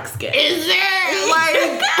 there's dark skin. Is there?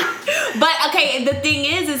 Like... But, okay, the thing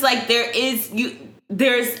is like,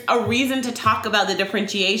 there's a reason to talk about the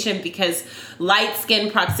differentiation, because light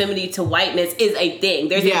skin proximity to whiteness is a thing.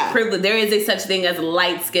 There's a privilege. There is a such thing as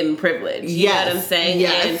light skin privilege. You know what I'm saying?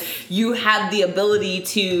 Yes. And you have the ability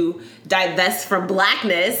to divest from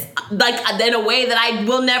blackness, like, in a way that I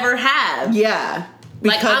will never have. Yeah.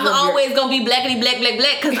 Like, I'm always going to be black,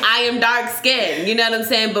 because I am dark skinned. You know what I'm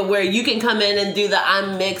saying? But where you can come in and do the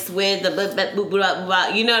I'm mixed with the blah, blah, blah, blah, blah.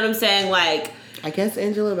 You know what I'm saying? Like... I guess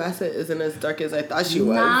Angela Bassett isn't as dark as I thought she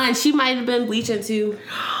was. Nah, and she might have been bleaching too.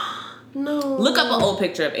 No. Look up an old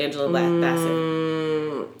picture of Angela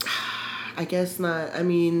Bassett. I guess not. I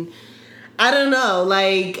mean, I don't know.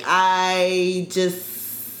 Like, I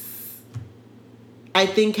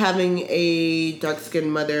think having a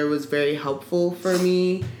dark-skinned mother was very helpful for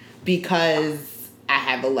me, because I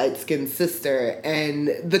have a light-skinned sister, and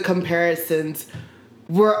the comparisons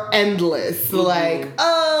were endless. Mm-hmm. Like,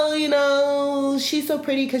 oh, you know, she's so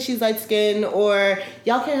pretty because she's light skinned, or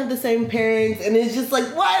y'all can't have the same parents, and it's just like,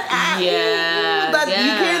 what? You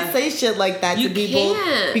can't say shit like that to people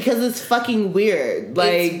because it's fucking weird.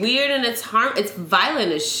 Like, it's weird and it's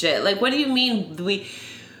violent as shit. Like, what do you mean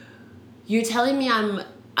you're telling me I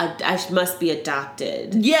must be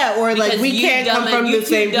adopted? Yeah, or like we can't come from the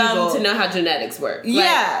same people. You're too dumb to know how genetics work. Yeah,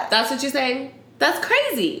 like, that's what you're saying. That's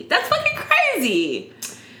crazy. That's fucking crazy.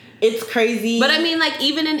 It's crazy. But I mean, like,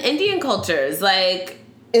 even in Indian cultures, like...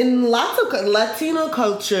 In lots of Latino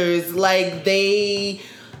cultures, like,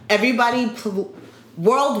 everybody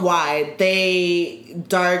worldwide,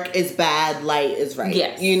 dark is bad, light is right.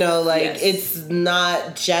 Yes. You know, like, it's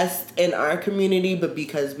not just in our community, but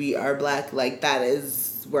because we are black, like, that is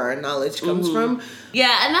where our knowledge comes from.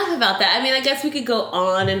 Yeah, enough about that. I mean, I guess we could go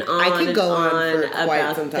on and on. I could go on for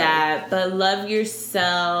quite some time. That, but love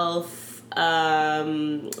yourself.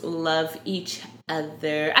 Love each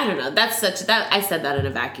other. I don't know. I said that in a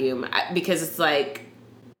vacuum because it's like,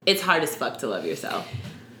 it's hard as fuck to love yourself.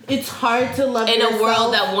 It's hard to love yourself in a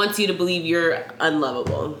world that wants you to believe you're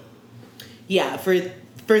unlovable. Yeah, for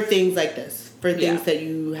things like this. For things that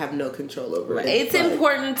you have no control over. Right. It's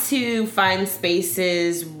important to find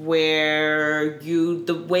spaces where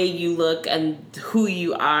the way you look and who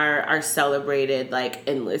you are celebrated, like,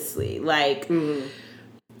 endlessly. Like,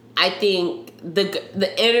 I think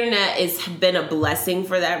the internet has been a blessing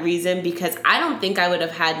for that reason, because I don't think I would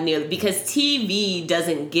have had because TV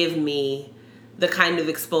doesn't give me the kind of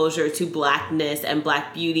exposure to blackness and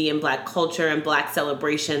black beauty and black culture and black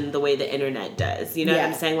celebration the way the internet does. You know what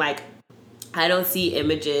I'm saying? Like, I don't see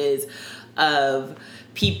images of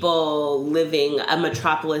people living a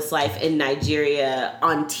metropolis life in Nigeria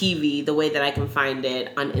on TV the way that I can find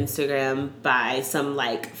it on Instagram by some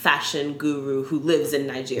like fashion guru who lives in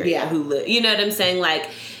Nigeria. You know what I'm saying? Like,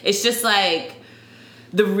 it's just like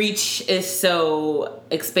the reach is so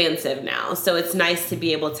expansive now. So it's nice to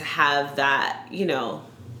be able to have that, you know,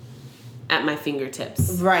 at my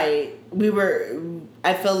fingertips. Right.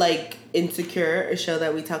 I feel like Insecure, a show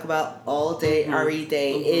that we talk about all day, every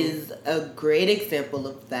day, is a great example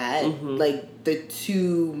of that. Like, the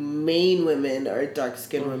two main women are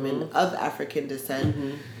dark-skinned women of African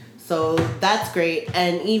descent. So that's great.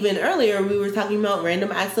 And even earlier, we were talking about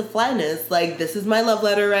Random Acts of Flatness. Like, this is my love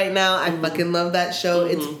letter right now. I fucking love that show.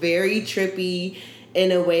 It's very trippy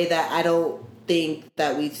in a way that I don't think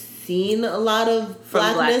that we've seen a lot of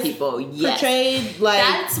from black people portrayed. Like,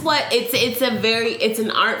 that's what it's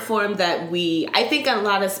an art form that I think in a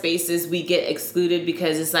lot of spaces we get excluded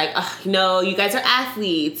because it's like, oh, no, you guys are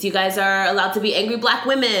athletes, you guys are allowed to be angry black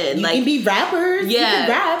women, you can be rappers, you can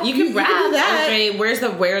rap, you can that. Andre,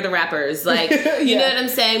 where are the rappers, like you know what I'm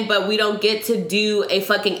saying? But we don't get to do a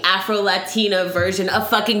fucking Afro-Latina version of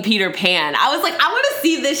fucking Peter Pan. I was like, I want to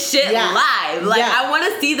see this shit live, like I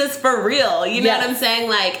want to see this for real, you know what I'm saying?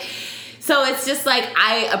 Like, so it's just like,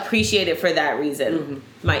 I appreciate it for that reason.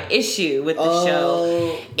 My issue with the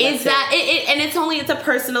show is that it's a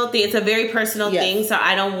personal thing. It's a very personal thing. So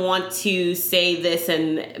I don't want to say this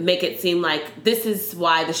and make it seem like this is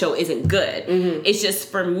why the show isn't good. It's just,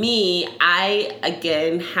 for me, I,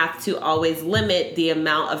 again, have to always limit the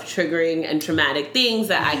amount of triggering and traumatic things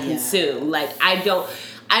that I consume. Like, I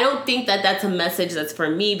don't think that that's a message that's for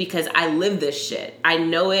me because I live this shit. I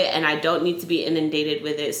know it and I don't need to be inundated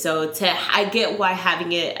with it. So I get why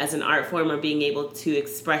having it as an art form or being able to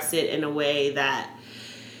express it in a way that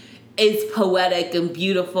is poetic and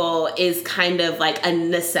beautiful is kind of like a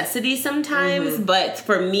necessity sometimes. But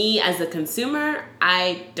for me as a consumer,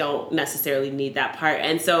 I don't necessarily need that part.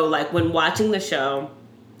 And so, like, when watching the show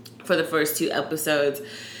for the first 2 episodes,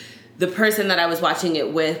 the person that I was watching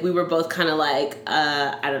it with, we were both kind of like,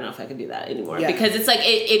 I don't know if I can do that anymore. Because it's like,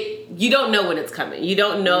 you don't know when it's coming. You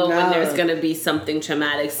don't know when there's going to be something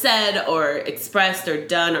traumatic said or expressed or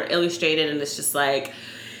done or illustrated. And it's just like,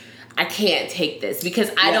 I can't take this because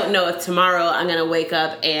I don't know if tomorrow I'm going to wake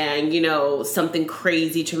up and, you know, something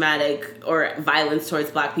crazy traumatic or violence towards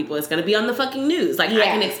black people is going to be on the fucking news. Like, I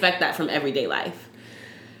can expect that from everyday life.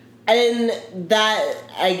 And that,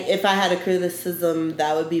 if I had a criticism,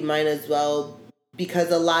 that would be mine as well.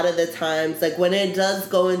 Because a lot of the times, like, when it does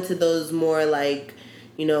go into those more, like,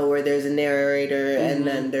 you know, where there's a narrator and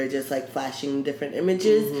then they're just, like, flashing different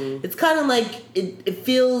images, it's kind of like, it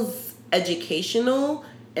feels educational.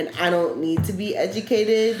 And I don't need to be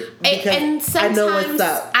educated because and sometimes I know what's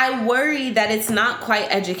up. I worry that it's not quite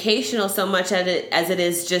educational so much as it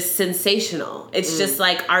is just sensational. It's just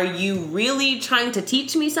like, are you really trying to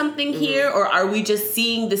teach me something here? Or are we just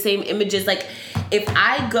seeing the same images? Like, if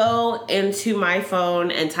I go into my phone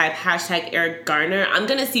and type # Eric Garner, I'm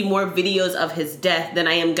going to see more videos of his death than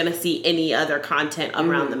I am going to see any other content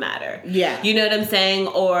around the matter. Yeah. You know what I'm saying?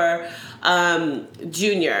 Or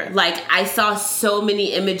Junior, like, I saw so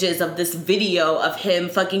many images of this video of him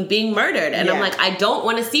fucking being murdered, and I'm like, I don't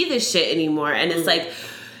want to see this shit anymore. And it's like,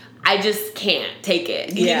 I just can't take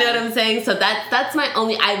it. You know what I'm saying? So that's my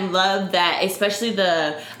only. I love that, especially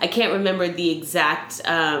I can't remember the exact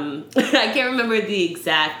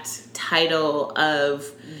title of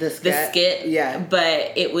the skit. Yeah.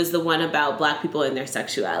 But it was the one about black people and their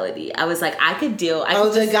sexuality. I was like, I could deal.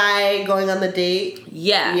 The guy going on the date?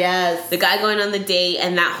 Yeah. Yes. The guy going on the date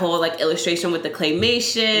and that whole, like, illustration with the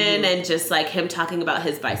claymation and just, like, him talking about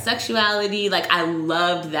his bisexuality. Like, I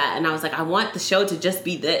loved that. And I was like, I want the show to just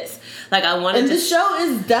be this. Like, I want to the show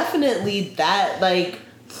is definitely that, like,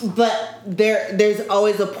 but there's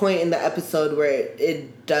always a point in the episode where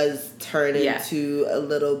it does turn into a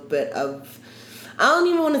little bit of, I don't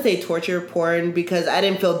even want to say torture porn because I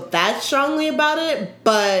didn't feel that strongly about it,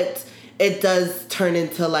 but it does turn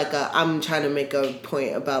into like I'm trying to make a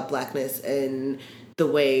point about blackness and the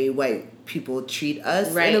way white people treat us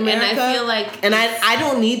in America. And I feel like, and I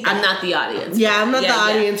don't need that. I'm not the audience. Yeah, I'm not the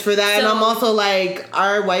audience for that. So, and I'm also like,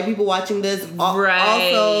 are white people watching this?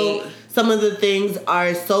 Also, some of the things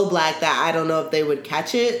are so black that I don't know if they would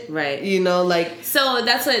catch it. Right. You know, like. So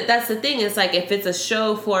that's the thing. It's like, if it's a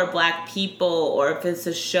show for black people or if it's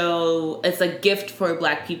a show, it's a gift for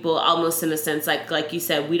black people, almost in a sense, like you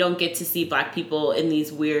said, we don't get to see black people in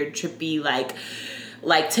these weird, trippy, like,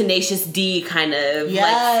 like Tenacious D kind of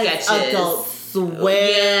like sketches. Adult Swim.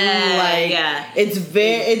 It's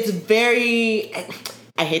very.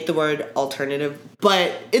 I hate the word alternative,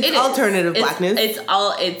 but it's alternative blackness. It's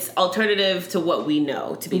alternative to what we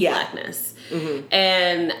know to be blackness,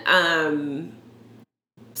 and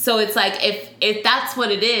so it's like if that's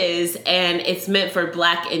what it is and it's meant for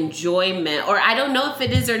black enjoyment, or I don't know if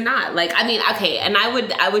it is or not. Like, I mean, okay, and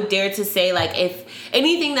I would dare to say, like, if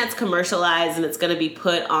anything that's commercialized and it's going to be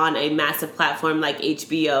put on a massive platform like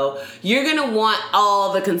HBO, you're going to want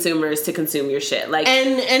all the consumers to consume your shit. Like,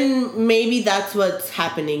 and maybe that's what's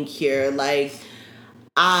happening here. Like,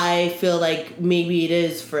 I feel like maybe it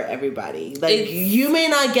is for everybody. Like, you may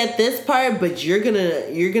not get this part, but you're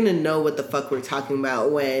gonna know what the fuck we're talking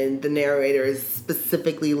about when the narrator is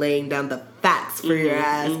specifically laying down the facts for your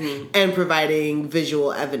ass and providing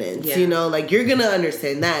visual evidence. You know, like, you're gonna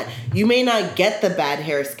understand that. You may not get the bad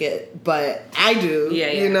hair skit, but I do.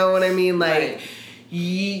 You know what I mean? Like,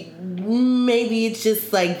 maybe it's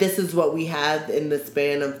just like, this is what we have in the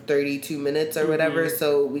span of 32 minutes or whatever,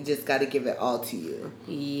 so we just got to give it all to you.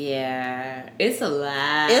 Yeah, it's a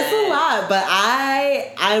lot. But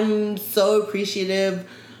I'm so appreciative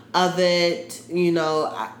of it. You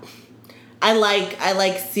know, I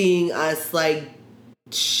like seeing us, like,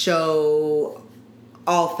 show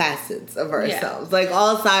all facets of ourselves, like,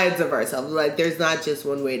 all sides of ourselves. Like, there's not just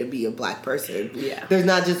one way to be a black person. There's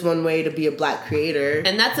not just one way to be a black creator.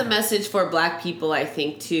 And that's a message for black people, I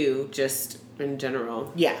think, too, just in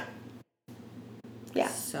general.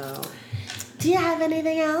 So, do you have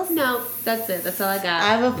anything else? No, that's it. That's all I got.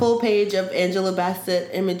 I have a full page of Angela Bassett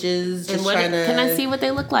images. Can I see what they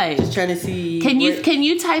look like? Just trying to see. Can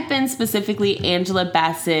you type in specifically Angela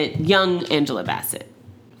Bassett, young Angela Bassett?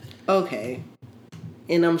 Okay.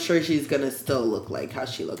 And I'm sure she's going to still look like how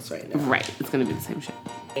she looks right now. Right. It's going to be the same shit.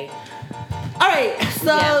 All right.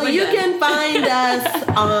 So you can find us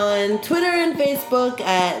on Twitter and Facebook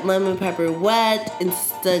at Lemon Pepper Wet,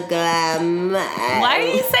 Instagram. Why are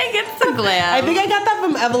you saying Instagram? I think I got that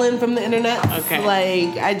from Evelyn from the internet. Okay.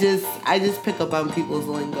 Like, I just pick up on people's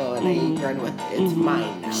lingo and I run with it. It's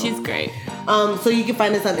mine now. She's great. So you can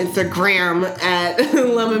find us on Instagram at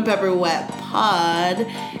Lemon Pepper Wet Pod.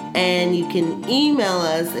 And you can email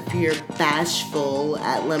us if you're bashful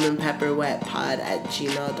at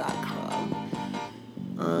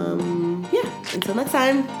lemonpepperwetpod@gmail.com. Until next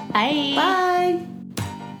time. Bye. Bye.